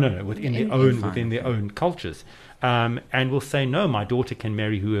 Oh, no, within their own cultures, and will say, no, my daughter can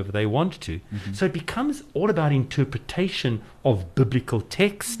marry whoever they want to. So it becomes all about interpretation of biblical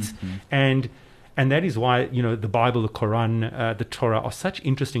texts, and that is why the Bible, the Quran, the Torah are such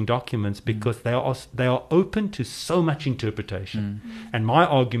interesting documents, because they are open to so much interpretation. And my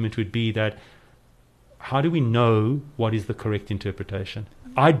argument would be that, how do we know what is the correct interpretation?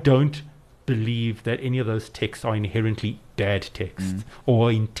 I don't believe that any of those texts are inherently bad texts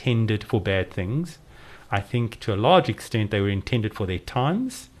or intended for bad things. I think to a large extent they were intended for their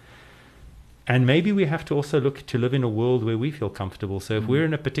times, and maybe we have to also look to live in a world where we feel comfortable. So if we're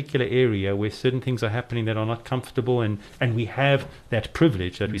in a particular area where certain things are happening that are not comfortable, and we have that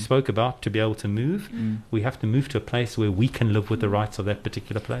privilege that we spoke about to be able to move, we have to move to a place where we can live with the rights of that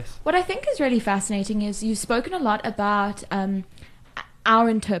particular place. What I think is really fascinating is you've spoken a lot about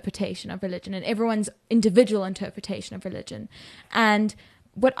our interpretation of religion and everyone's individual interpretation of religion. And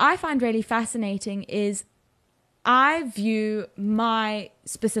what I find really fascinating is I view my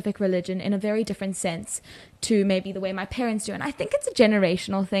specific religion in a very different sense to maybe the way my parents do. And I think it's a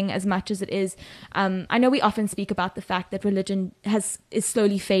generational thing as much as it is. I know we often speak about the fact that religion is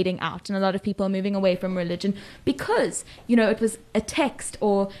slowly fading out, and a lot of people are moving away from religion because, it was a text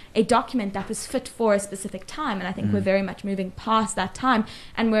or a document that was fit for a specific time. And I think we're very much moving past that time,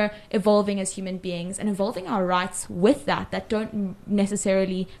 and we're evolving as human beings and evolving our rights with that don't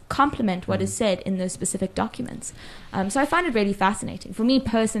necessarily complement what is said in those specific documents. So I find it really fascinating. For me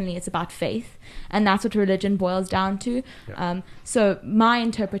personally, it's about faith, and that's what religion boils down to. So my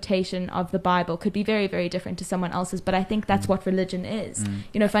interpretation of the Bible could be very, very different to someone else's, but I think that's what religion is.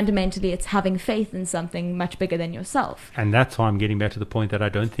 Fundamentally, it's having faith in something much bigger than yourself. And that's why I'm getting back to the point that I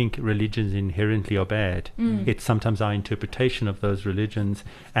don't think religions inherently are bad. It's sometimes our interpretation of those religions.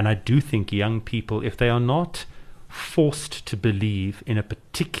 And I do think young people, if they are not forced to believe in a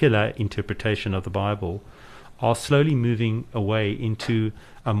particular interpretation of the Bible, are slowly moving away into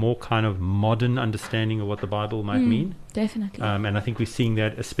a more kind of modern understanding of what the Bible might mean. Definitely. And I think we're seeing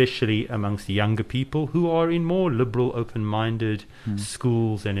that especially amongst younger people who are in more liberal, open-minded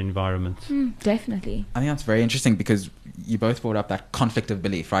schools and environments. Definitely. I think that's very interesting, because you both brought up that conflict of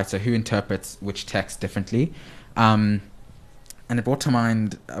belief, right? So who interprets which text differently? And it brought to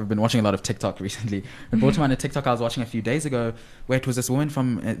mind, I've been watching a lot of TikTok recently. It brought to mind a TikTok I was watching a few days ago, where it was this woman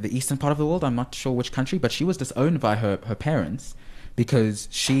from the eastern part of the world. I'm not sure which country, but she was disowned by her parents because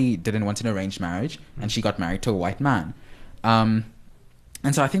she didn't want an arranged marriage, and she got married to a white man. And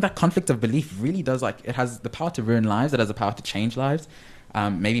so I think that conflict of belief really does, it has the power to ruin lives. It has the power to change lives,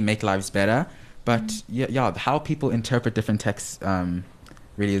 maybe make lives better. But how people interpret different texts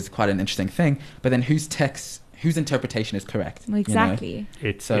really is quite an interesting thing. But then whose interpretation is correct? Exactly.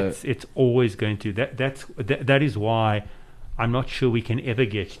 It's always going to that is why I'm not sure we can ever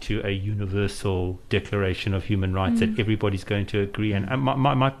get to a universal declaration of human rights that everybody's going to agree. And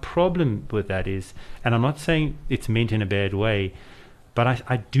my problem with that is, and I'm not saying it's meant in a bad way, but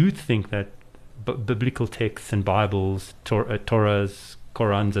I do think that biblical texts and Bibles, Torahs,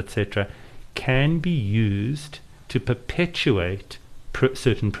 Qurans, etc., can be used to perpetuate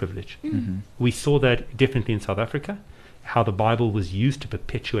certain privilege. We saw that definitely in South Africa, how the Bible was used to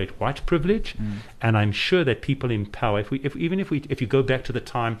perpetuate white privilege, and I'm sure that people in power, if you go back to the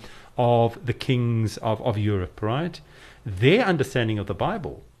time of the kings of Europe, right, their understanding of the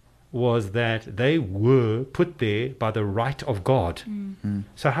Bible was that they were put there by the right of God.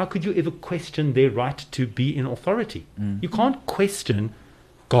 So how could you ever question their right to be in authority? You can't question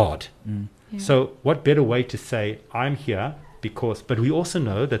God. So what better way to say, I'm here but we also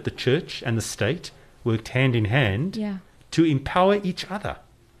know that the church and the state worked hand in hand to empower each other,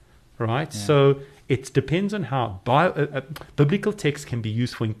 right? So It depends on how biblical text can be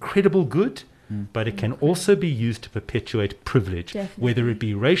used for incredible good, but it can also be used to perpetuate privilege, Definitely. whether it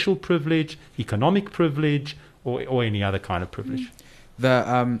be racial privilege, economic privilege, or any other kind of privilege.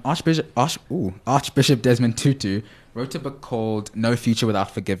 The Archbishop Desmond Tutu wrote a book called No Future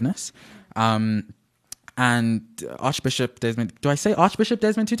Without Forgiveness. And Archbishop Desmond... Do I say Archbishop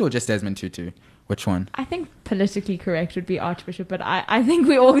Desmond Tutu or just Desmond Tutu? Which one? I think politically correct would be Archbishop, but I think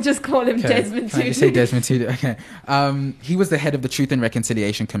we all just call him Desmond Can I Tutu. just say Desmond Tutu? Okay. He was the head of the Truth and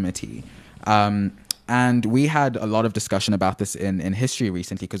Reconciliation Committee. And we had a lot of discussion about this in history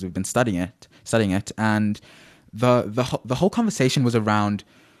recently because we've been studying it. And the whole conversation was around,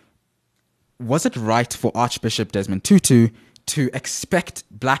 was it right for Archbishop Desmond Tutu to expect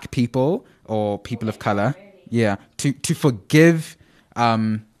black people or people of color, to forgive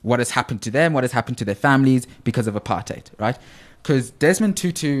what has happened to them, what has happened to their families because of apartheid, right? Because Desmond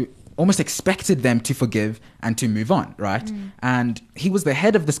Tutu almost expected them to forgive and to move on, right? And he was the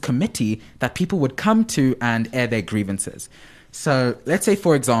head of this committee that people would come to and air their grievances. So let's say,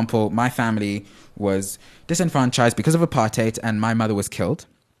 for example, my family was disenfranchised because of apartheid and my mother was killed.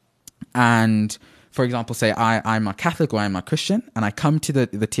 And for example, say I'm not Catholic or I'm not Christian, and I come to the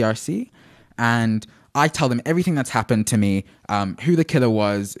TRC and I tell them everything that's happened to me, who the killer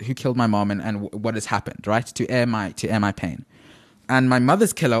was, who killed my mom, and what has happened, right? To air my pain. And my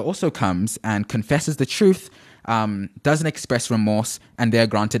mother's killer also comes and confesses the truth, doesn't express remorse, and they're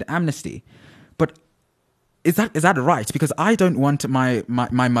granted amnesty. But is that right? Because I don't want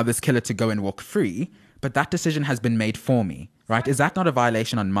my mother's killer to go and walk free, but that decision has been made for me, right? Is that not a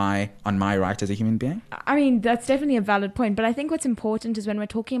violation on my right as a human being? I mean, that's definitely a valid point. But I think what's important is when we're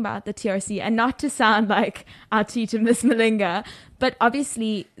talking about the TRC, and not to sound like our teacher, Miss Malinga, but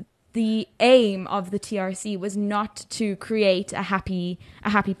obviously the aim of the TRC was not to create a happy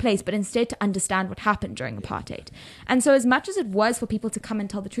place, but instead to understand what happened during apartheid. And so as much as it was for people to come and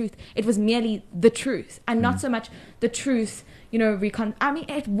tell the truth, it was merely the truth and not so much the truth,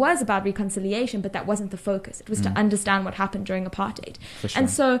 it was about reconciliation, but that wasn't the focus. It was to understand what happened during apartheid. For sure. And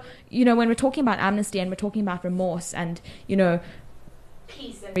so, when we're talking about amnesty and we're talking about remorse and,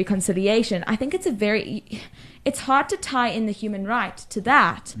 peace and reconciliation, I think it's hard to tie in the human right to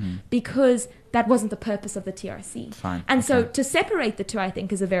that because that wasn't the purpose of the TRC. Fine. And so to separate the two, I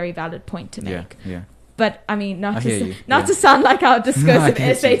think, is a very valid point to make. Yeah. But I mean, not I hear you. to sound like our discursive I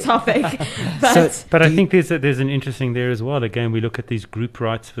essay topic, but But I think there's an interesting there as well. Again, we look at these group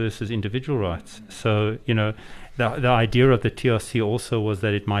rights versus individual rights. So, the idea of the TRC also was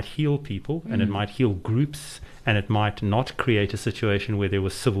that it might heal people and it might heal groups and it might not create a situation where there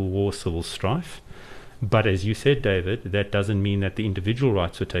was civil war, civil strife. But as you said, David, that doesn't mean that the individual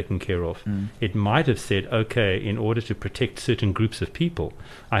rights were taken care of. It might have said, okay, in order to protect certain groups of people,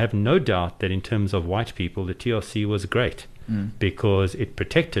 I have no doubt that in terms of white people, the TRC was great because it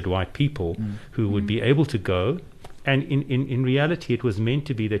protected white people who would be able to go. And in reality, it was meant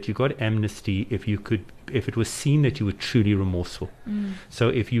to be that you got amnesty if it was seen that you were truly remorseful. So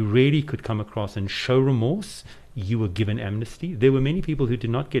if you really could come across and show remorse, you were given amnesty. There were many people who did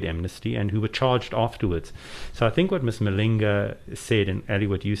not get amnesty and who were charged afterwards. So I think what Ms. Malinga said, and Ali,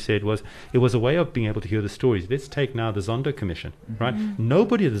 what you said, was it was a way of being able to hear the stories. Let's take now the Zondo Commission, right?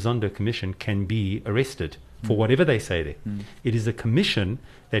 Nobody at the Zondo Commission can be arrested for whatever they say there. It is a commission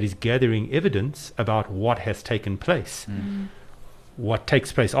that is gathering evidence about what has taken place. What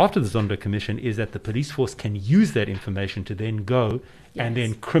takes place after the Zondo Commission is that the police force can use that information to then go and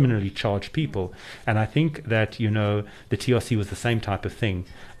then criminally charge people. And I think that, the TRC was the same type of thing.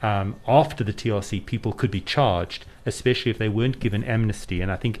 After the TRC, people could be charged, especially if they weren't given amnesty.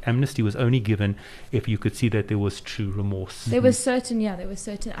 And I think amnesty was only given if you could see that there was true remorse. there was certain.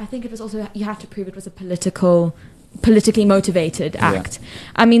 I think it was also, you have to prove it was a politically motivated act.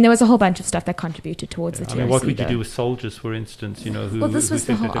 I mean, there was a whole bunch of stuff that contributed towards the TRC. What would you do with soldiers, for instance? Well, this was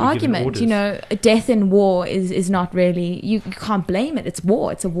the whole argument. Death in war is not really, you can't blame it. It's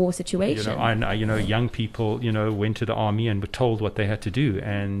war. It's a war situation. Young people, went to the army and were told what they had to do.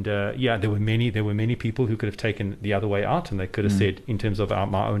 And there were many people who could have taken the other way out, and they could have said, in terms of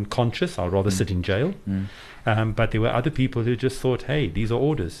my own conscience, I'd rather sit in jail. But there were other people who just thought, hey, these are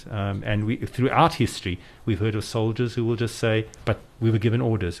orders. And throughout history, we've heard of soldiers who will just say, but we were given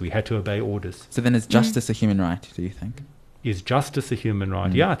orders. We had to obey orders. So then is justice a human right, do you think? Is justice a human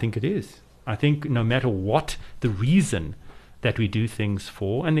right? Yeah, I think it is. I think no matter what the reason that we do things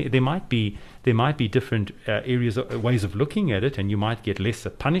for, and there might be different ways of looking at it, and you might get lesser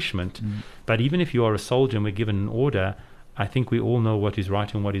punishment. But even if you are a soldier and we're given an order, I think we all know what is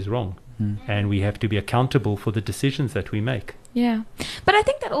right and what is wrong. And we have to be accountable for the decisions that we make. Yeah. But I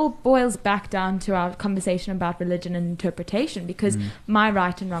think that all boils back down to our conversation about religion and interpretation, because my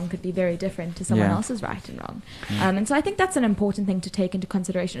right and wrong could be very different to someone else's right and wrong. And so I think that's an important thing to take into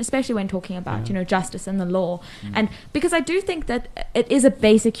consideration, especially when talking about, justice and the law. And because I do think that it is a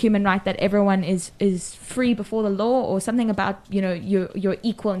basic human right that everyone is free before the law, or something about, you're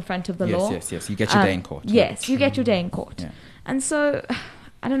equal in front of the law. Yes. You get your day in court. Yes, you get your day in court. Yeah. And so,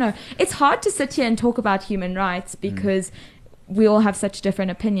 I don't know. It's hard to sit here and talk about human rights because we all have such different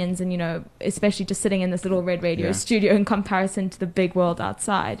opinions, and especially just sitting in this little Red Radio studio in comparison to the big world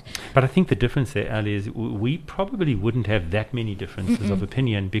outside. But I think the difference there, Ali, is we probably wouldn't have that many differences of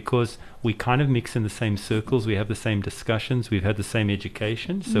opinion, because we kind of mix in the same circles, we have the same discussions, we've had the same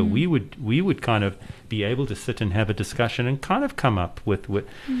education, so we would kind of be able to sit and have a discussion and kind of come up with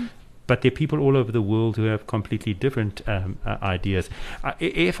but there are people all over the world who have completely different ideas.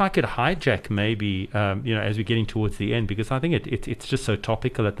 If I could hijack maybe, as we're getting towards the end, because I think it's just so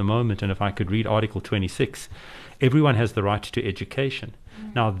topical at the moment, and if I could read Article 26, everyone has the right to education.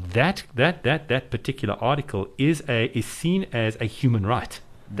 Now that particular article is seen as a human right,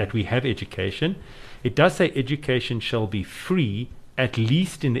 that we have education. It does say education shall be free, at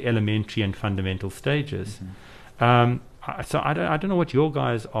least in the elementary and fundamental stages. So I don't know what your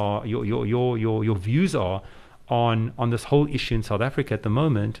guys are, your views are on this whole issue in South Africa at the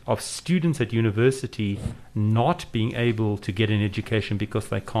moment of students at university not being able to get an education because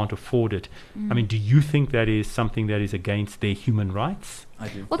they can't afford it. I mean, do you think that is something that is against their human rights? I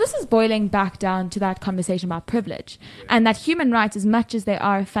do. Well, this is boiling back down to that conversation about privilege, and that human rights, as much as they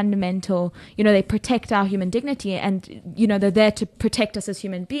are fundamental, they protect our human dignity, and they're there to protect us as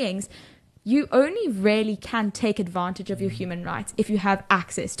human beings. You only really can take advantage of your human rights if you have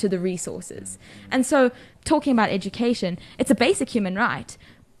access to the resources. And so, talking about education, it's a basic human right,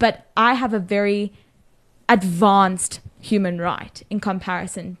 but I have a very advanced human right in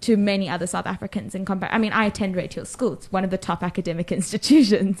comparison to many other South Africans. I attend Red Hill School. It's one of the top academic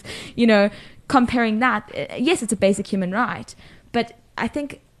institutions. Comparing that, yes, it's a basic human right, but I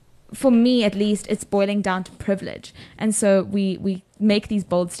think, for me at least, it's boiling down to privilege. And so we make these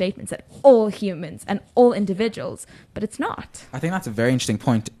bold statements that all humans and all individuals, but it's not. I think that's a very interesting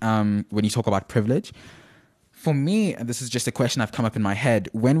point when you talk about privilege. For me, and this is just a question I've come up in my head,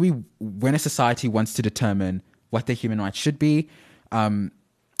 when a society wants to determine what their human rights should be,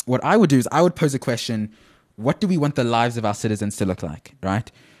 what I would do is I would pose a question: what do we want the lives of our citizens to look like,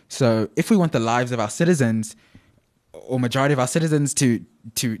 right? So if we want the lives of our citizens, or majority of our citizens, to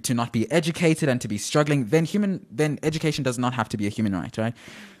not be educated and to be struggling, then education does not have to be a human right?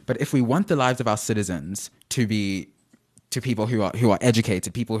 But if we want the lives of our citizens to be people who are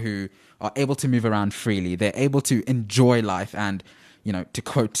educated, people who are able to move around freely, they're able to enjoy life, and to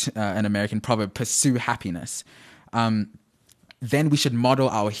quote an American proverb, pursue happiness, then we should model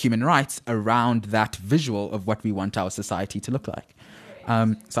our human rights around that visual of what we want our society to look like.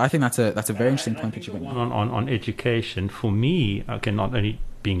 So I think that's a very interesting point that you bring on education. For me, not only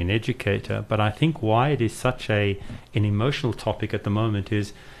being an educator, but I think why it is such an emotional topic at the moment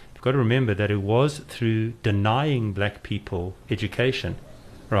is, you've got to remember that it was through denying black people education,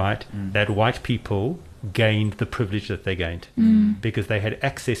 right, that white people gained the privilege that they gained, because they had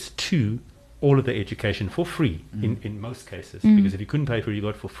access to all of the education for free in most cases, because if you couldn't pay for it, you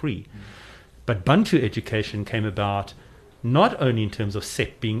got it for free. But Bantu education came about not only in terms of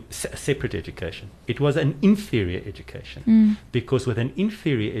being separate education, it was an inferior education. Because with an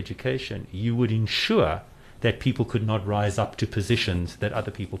inferior education, you would ensure that people could not rise up to positions that other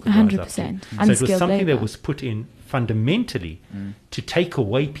people could rise up to. So it was something that was put in fundamentally to take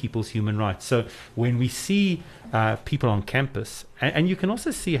away people's human rights. So when we see people on campus, and you can also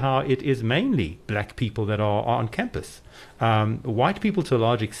see how it is mainly black people that are on campus, white people to a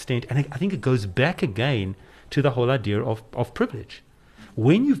large extent, and I think it goes back again to the whole idea of privilege.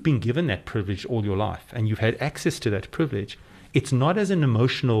 When you've been given that privilege all your life and you've had access to that privilege, it's not as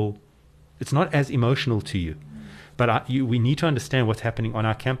emotional to you. But we need to understand what's happening on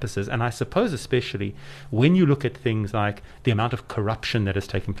our campuses, and I suppose especially when you look at things like the amount of corruption that has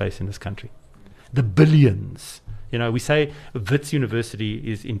taken place in this country, the billions. We say Wits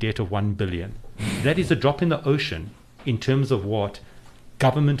University is in debt of 1 billion. That is a drop in the ocean in terms of what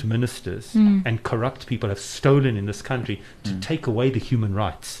government ministers and corrupt people have stolen in this country to take away the human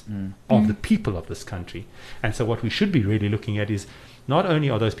rights of the people of this country. And so what we should be really looking at is, not only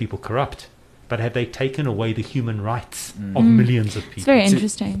are those people corrupt, but have they taken away the human rights of millions of people? It's very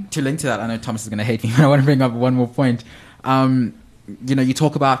interesting. To link to that, I know Thomas is going to hate me, but I want to bring up one more point. You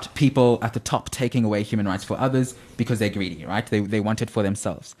talk about people at the top taking away human rights for others because they're greedy, right? They want it for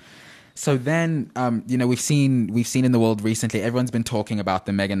themselves. So then, we've seen in the world recently, everyone's been talking about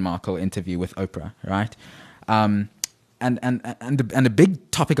the Meghan Markle interview with Oprah, right? And a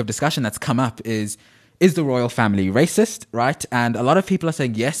big topic of discussion that's come up is the royal family racist, right? And a lot of people are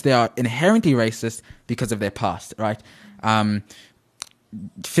saying, yes, they are inherently racist because of their past, right?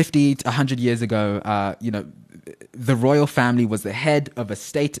 50 to 100 years ago, the royal family was the head of a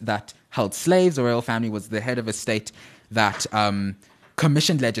state that held slaves. The royal family was the head of a state that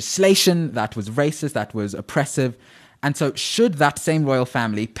commissioned legislation that was racist, that was oppressive. And so should that same royal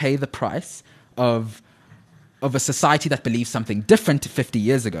family pay the price of a society that believes something different 50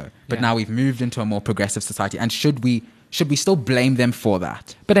 years ago, but now we've moved into a more progressive society? And should we still blame them for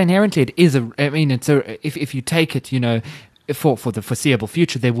that? But inherently it is if you take it, for the foreseeable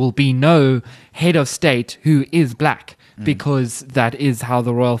future, there will be no head of state who is black, because that is how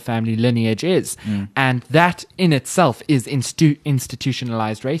the royal family lineage is. And that in itself is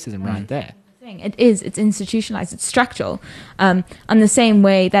institutionalized racism right there. It's institutionalized, it's structural. On the same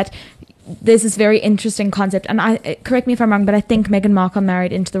way that there's this very interesting concept, and correct me if I'm wrong, but I think Meghan Markle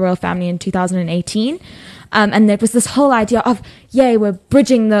married into the royal family in 2018. And there was this whole idea of, we're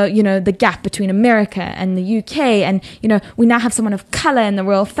bridging the gap between America and the UK, and we now have someone of color in the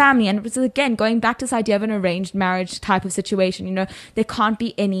royal family. And it was, again, going back to this idea of an arranged marriage type of situation. There can't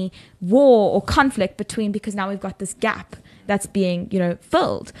be any war or conflict between, because now we've got this gap that's being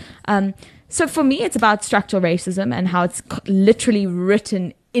filled. So for me, it's about structural racism and how it's literally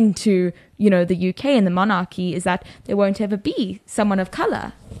written into the UK and the monarchy, is that there won't ever be someone of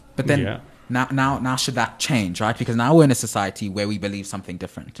color. But then now should that change, right? Because now we're in a society where we believe something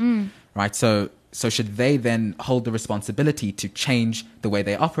different, right? So should they then hold the responsibility to change the way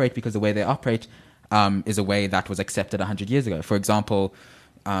they operate, because the way they operate is a way that was accepted 100 years ago? For example,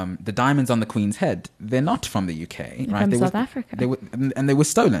 the diamonds on the Queen's head, they're not from the UK, right? From South Africa. They were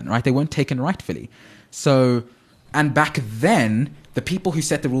stolen, right? They weren't taken rightfully. So, and back then, the people who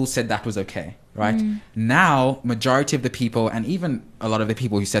set the rules said that was okay, right? Now, majority of the people, and even a lot of the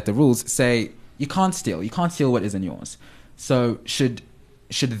people who set the rules, say you can't steal what isn't yours. So should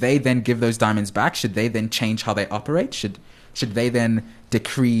they then give those diamonds back? Should they then change how they operate? Should they then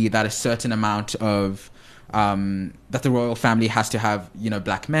decree that a certain amount of that the royal family has to have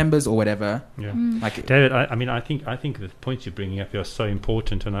black members or whatever? David, I think the points you're bringing up are so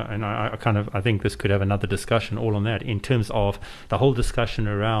important, and I think this could have another discussion all on that, in terms of the whole discussion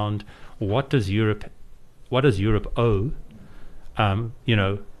around what does Europe owe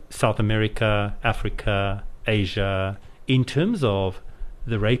South America, Africa, Asia, in terms of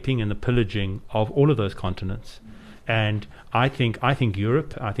the raping and the pillaging of all of those continents. And I think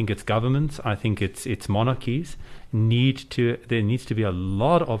Europe, I think its governments, I think its monarchies there needs to be a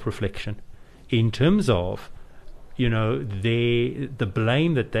lot of reflection in terms of, the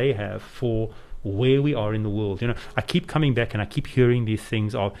blame that they have for where we are in the world. I keep coming back and I keep hearing these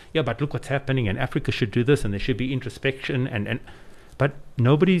things of, but look what's happening, and Africa should do this, and there should be introspection, but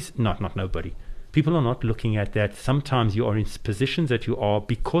not nobody. People are not looking at that. Sometimes you are in positions that you are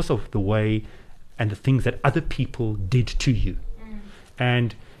because of the way and the things that other people did to you.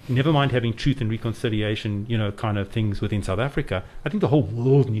 And never mind having truth and reconciliation, kind of things within South Africa. I think the whole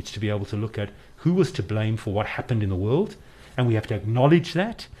world needs to be able to look at who was to blame for what happened in the world, and we have to acknowledge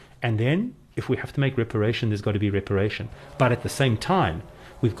that. And then if we have to make reparation, there's got to be reparation. But at the same time,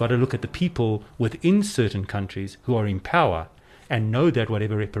 we've got to look at the people within certain countries who are in power, and know that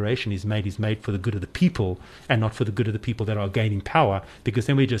whatever reparation is made for the good of the people, and not for the good of the people that are gaining power, because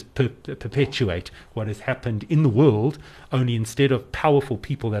then we just perpetuate what has happened in the world, only instead of powerful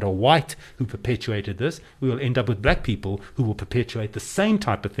people that are white who perpetuated this, we will end up with black people who will perpetuate the same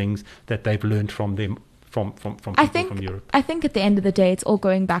type of things that they've learned from them, from people from Europe. I think at the end of the day, it's all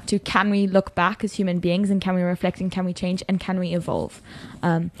going back to, can we look back as human beings, and can we reflect, and can we change, and can we evolve?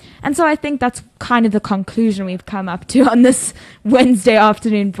 And so I think that's kind of the conclusion we've come up to on this Wednesday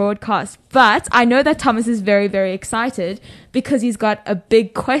afternoon broadcast. But I know that Thomas is very, very excited, because he's got a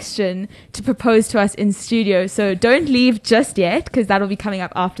big question to propose to us in studio. So don't leave just yet, because that'll be coming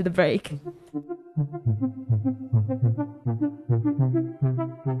up after the break.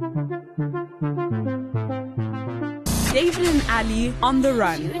 David and Ali on the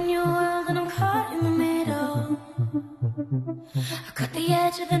run. You in your world and I'm caught in the middle. I cut the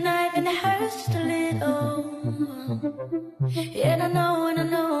edge of the knife and it hurts just a little. And I know, and I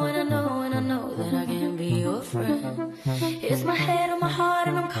know, and I know, and I know that I can be your friend. It's my head on my heart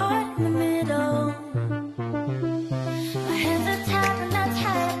and I'm caught in the middle. My hands are tied and not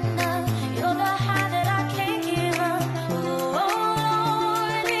tight enough. You're the high that I can't give up. Oh,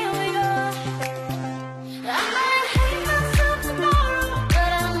 Lord, here we go. I might hate myself tomorrow,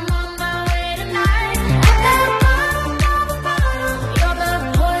 but I'm on my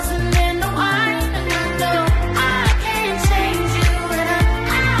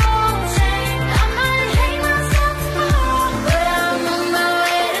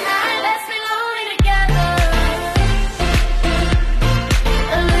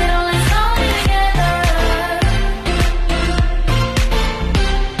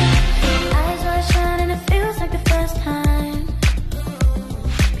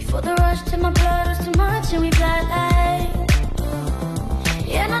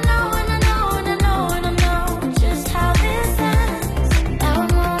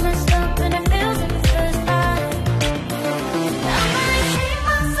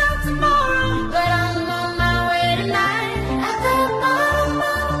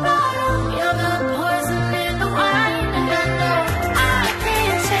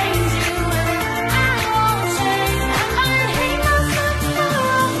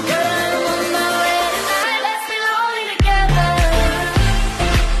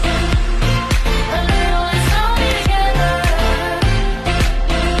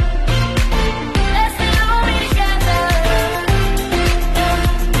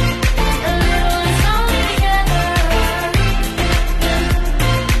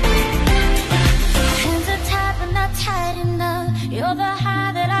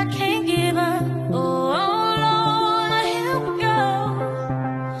high that I can't give up. Oh, Lord, here we go.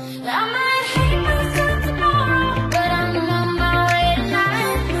 I might hate myself tomorrow, but I'm on my way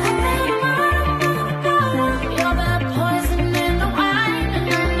tonight. I think you might go. You're the poison in the wine, and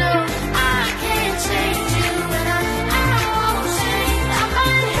I know I can't change you, and I won't change. I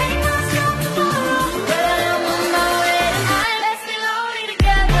might hate myself tomorrow, but I'm on my way tonight. Let's be lonely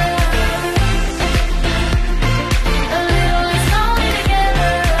together. A little less lonely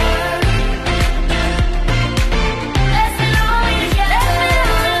together. Let's be lonely together.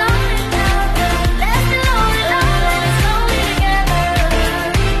 Let's be lonely, lonely, lonely together.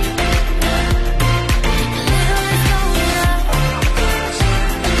 A little less lonely love. A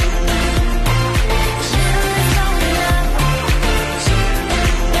little less lonely love. A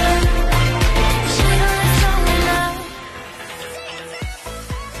little less lonely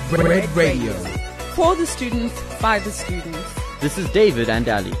love. Red Radio. For the students, by the students. This is David and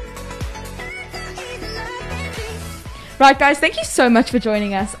Ali. Right, guys, thank you so much for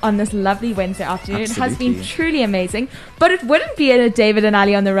joining us on this lovely Wednesday afternoon. It has been Absolutely. truly amazing. But it wouldn't be a David and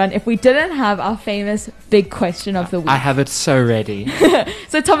Ali on the Run if we didn't have our famous big question of the week. I have it so ready.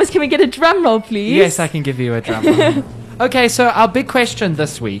 So, Thomas, can we get a drum roll, please? Yes, I can give you a drum roll. Okay, so our big question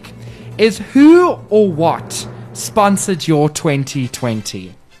this week is who or what sponsored your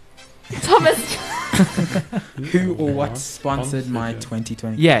 2020? Thomas. Who or what sponsored my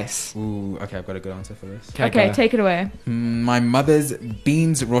 2020? Yes. Ooh, okay, I've got a good answer for this. Okay, take it away. My mother's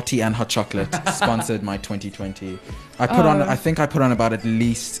beans, roti, and hot chocolate sponsored my 2020. I think I put on about at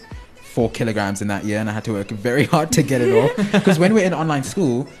least 4 kilograms in that year, and I had to work very hard to get it off. Because when we're in online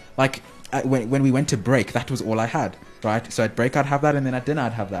school, like when we went to break, that was all I had, right? So at break I'd have that, and then at dinner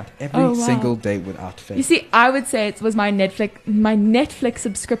I'd have that every single day without fail. You see, I would say it was my Netflix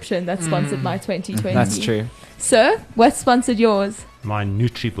subscription that sponsored my 2020. That's true. Sir, what sponsored yours? My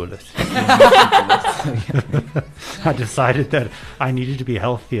NutriBullet. I decided that I needed to be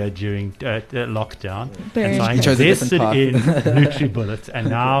healthier during lockdown, Very and so I You chose a invested different in NutriBullet, and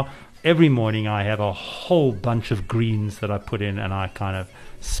now every morning I have a whole bunch of greens that I put in, and I kind of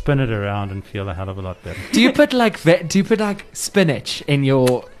spin it around and feel a hell of a lot better. Do you put like spinach in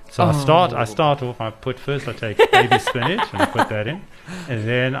your? So I start off. I take baby spinach and I put that in, and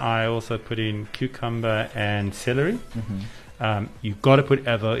then I also put in cucumber and celery. You've got to put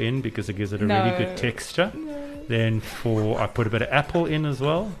avo in because it gives it a really good texture. Then I put a bit of apple in as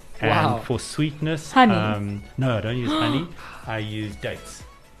well, and for sweetness, honey. No, I don't use honey. I use dates.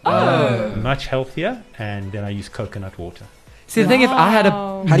 Much healthier, and then I use coconut water. See, the thing, if I had a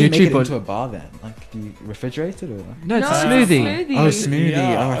How do you make it into a NutriBullet, bar then? Like, do you refrigerate it or? no, it's a smoothie. Oh, smoothie.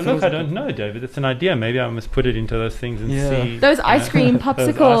 Yeah, Oh, look, I don't know, David. It's an idea. Maybe I must put it into those things and see. Those ice cream Those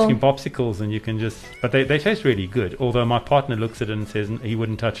ice popsicle. cream popsicles, and you can just. But they taste really good. Although my partner looks at it and says he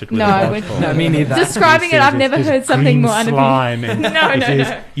wouldn't touch it with No, a I washcloth. wouldn't. No, me neither. Describing He it, says I've never it's heard just something green more unappealing. slime, and No, he no,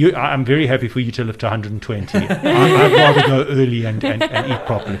 says, no. I'm very happy for you to live to 120. I'd rather go early and eat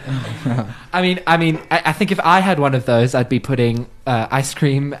properly. I think if I had one of those, I'd be putting ice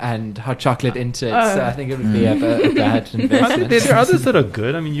cream and hot chocolate into it. So I think it would be a bad investment. There are others that are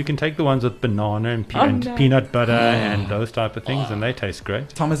good. I mean, you can take the ones with banana and peanut butter and those type of things, and they taste great.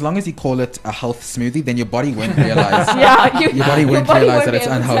 Tom, as long as you call it a health smoothie, then your body won't realize. Your body won't realize that be it's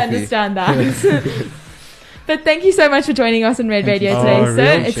able to unhealthy. understand that. But thank you so much for joining us on Red Radio today, Oh,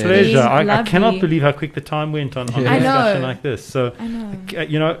 sir. real It's pleasure. been I cannot lovely. believe how quick the time went on a I discussion know. like this. So, I know.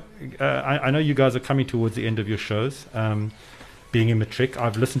 I know you guys are coming towards the end of your shows. Being in Matric,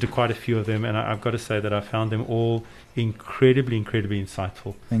 I've listened to quite a few of them, and I've got to say that I found them all incredibly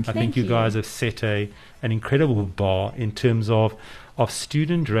insightful. Thank you. I think you guys have set an incredible bar in terms of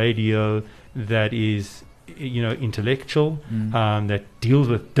student radio that is intellectual, that deals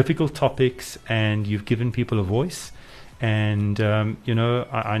with difficult topics, and you've given people a voice. And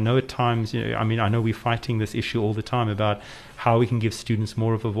I know at times, I know we're fighting this issue all the time about how we can give students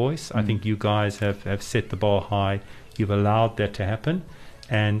more of a voice. I think you guys have set the bar high. You've allowed that to happen,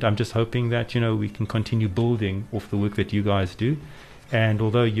 and I'm just hoping that we can continue building off the work that you guys do. And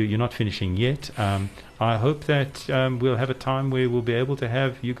although you're not finishing yet, I hope that we'll have a time where we'll be able to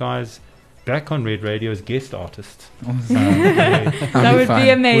have you guys back on Red Radio as guest artists. That would be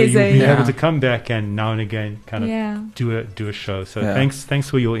amazing. Where you'll be able to come back and now and again kind of do a show. So thanks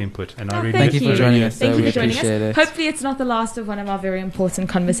for your input, and I really thank you for joining us. Thank you for joining appreciate us. it. Hopefully, it's not the last of one of our very important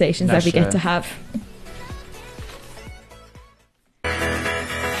conversations That's that we get sure. to have.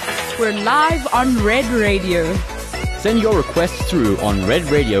 We're live on Red Radio. Send your requests through on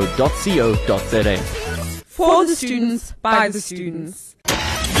redradio.co.za. For the students, by the students.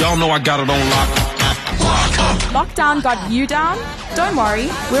 Y'all know I got it on lock. Lockdown got you down? Don't worry,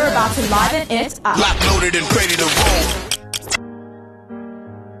 we're about to liven it up. Lock loaded and ready to roll.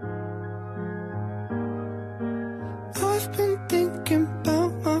 I've been thinking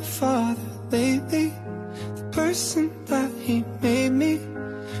about my father lately, the person that he made me,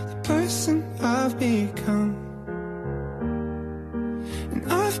 the person I've become. And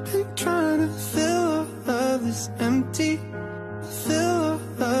I've been trying to fill all of this empty, fill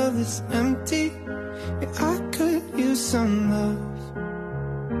all of this empty. Yeah, I could use some love.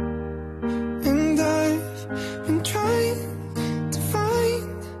 And I've been trying to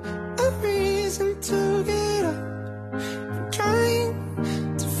find a reason to get up. Been trying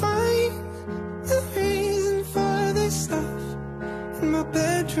to find a reason for this stuff. In my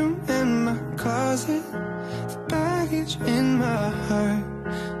bedroom and my closet, the baggage in my heart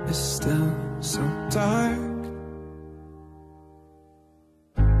is still so dark.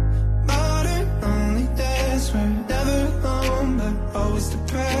 Modern loneliness, we're never alone but always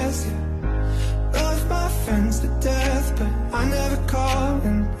depressed, yeah. Love my friends to death, but I never call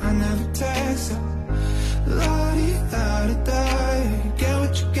and I never text, yeah. La-di-da-di-da, you get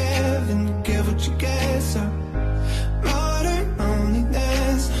what you give and you give what you get, so modern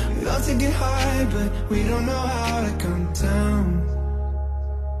loneliness, we love to get high but we don't know how to come down.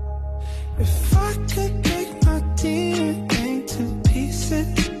 If I could take my DNA to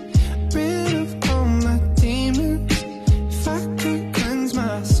pieces, rid of all my demons, if I could cleanse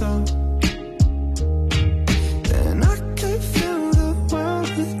my soul, then I could fill the world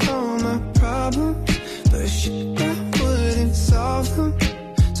with all my problems, but shit that wouldn't solve them,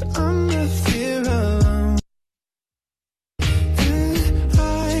 so I'm left here alone. And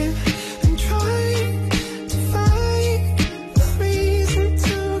I've been trying to find a reason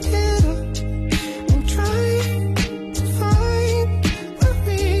to get up. I'm trying to find a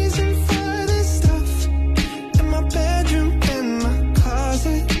reason for this stuff. In my bedroom, in my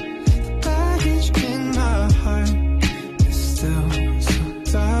closet, the baggage in my heart is still so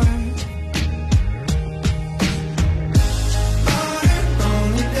dark. Modern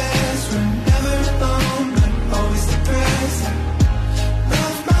loneliness, we're never alone but always depressed.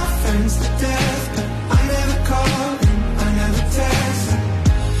 Love my friends to death, but I never call and I never text.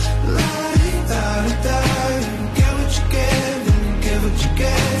 La-di-da-di-da, you get what you give and you give what you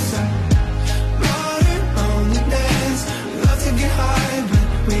get, so modern loneliness, we love to get high but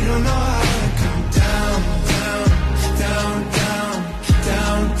we don't know how to come down, down, down, down,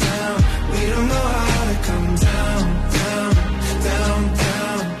 down, down. We don't know how to come down, down, down,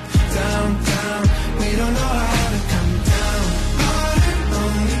 down, down, down. We don't know how to come down. Modern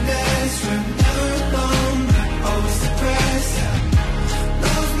loneliness, we're never alone but always depressed, yeah.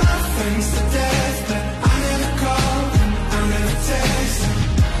 Love my friends to death, but I never call and I never text.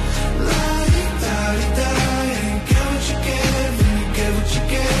 La-di-da-di-da, yeah, you get what you give and you get what you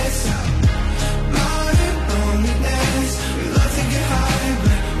get, so modern loneliness, we love to get high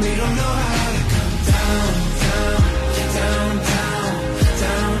but we don't know how to come down, down, down, down,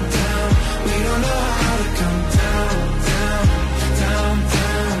 down, down. We don't know how to come down, down, down,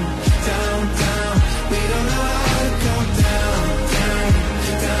 down, down, down. We don't know how to come down, down,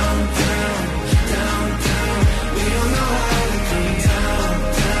 down, down, down, down. We don't know how to come down,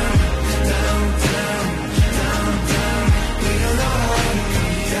 down, down, down, down, down. We don't know how to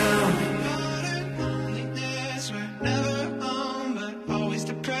come down. Modern loneliness, we're never alone but always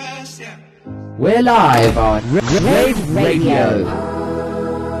depressed, yeah. We're live on Red Radio.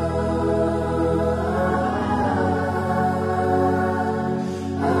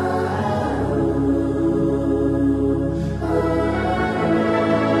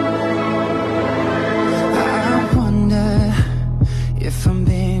 I wonder if I'm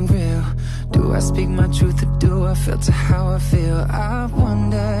being real. Do I speak my truth or do I filter how I feel? I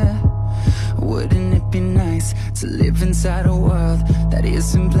wonder, wouldn't it be nice to live inside a world that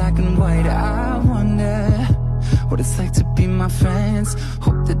isn't black and white? I wonder what it's like to be my friends.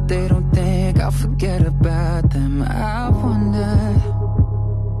 Hope that they don't think I'll forget about them. I wonder,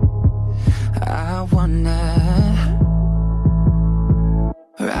 I wonder.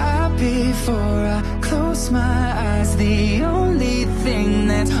 Right before I close my eyes, the only thing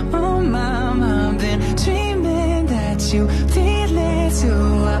that's on my mind, been dreaming that you feel it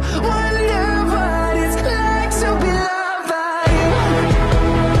too. I wonder what it's like to be loved by you.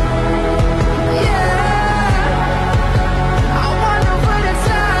 Yeah, I wonder what it's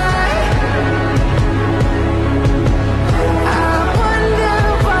like. I wonder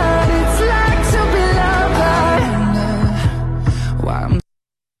what it's like to be loved by you. I wonder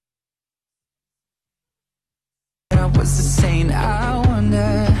why I was the same. I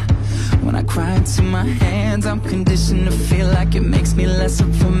wonder when I cry into my hands, I'm dress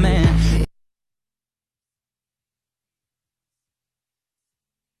up for man.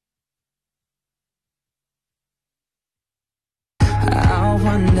 I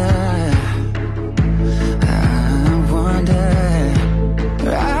wonder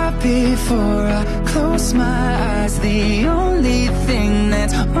right before I close my eyes, the only thing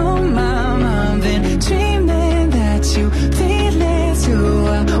that's on my mind, been dreaming that you feel it too.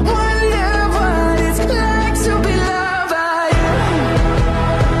 I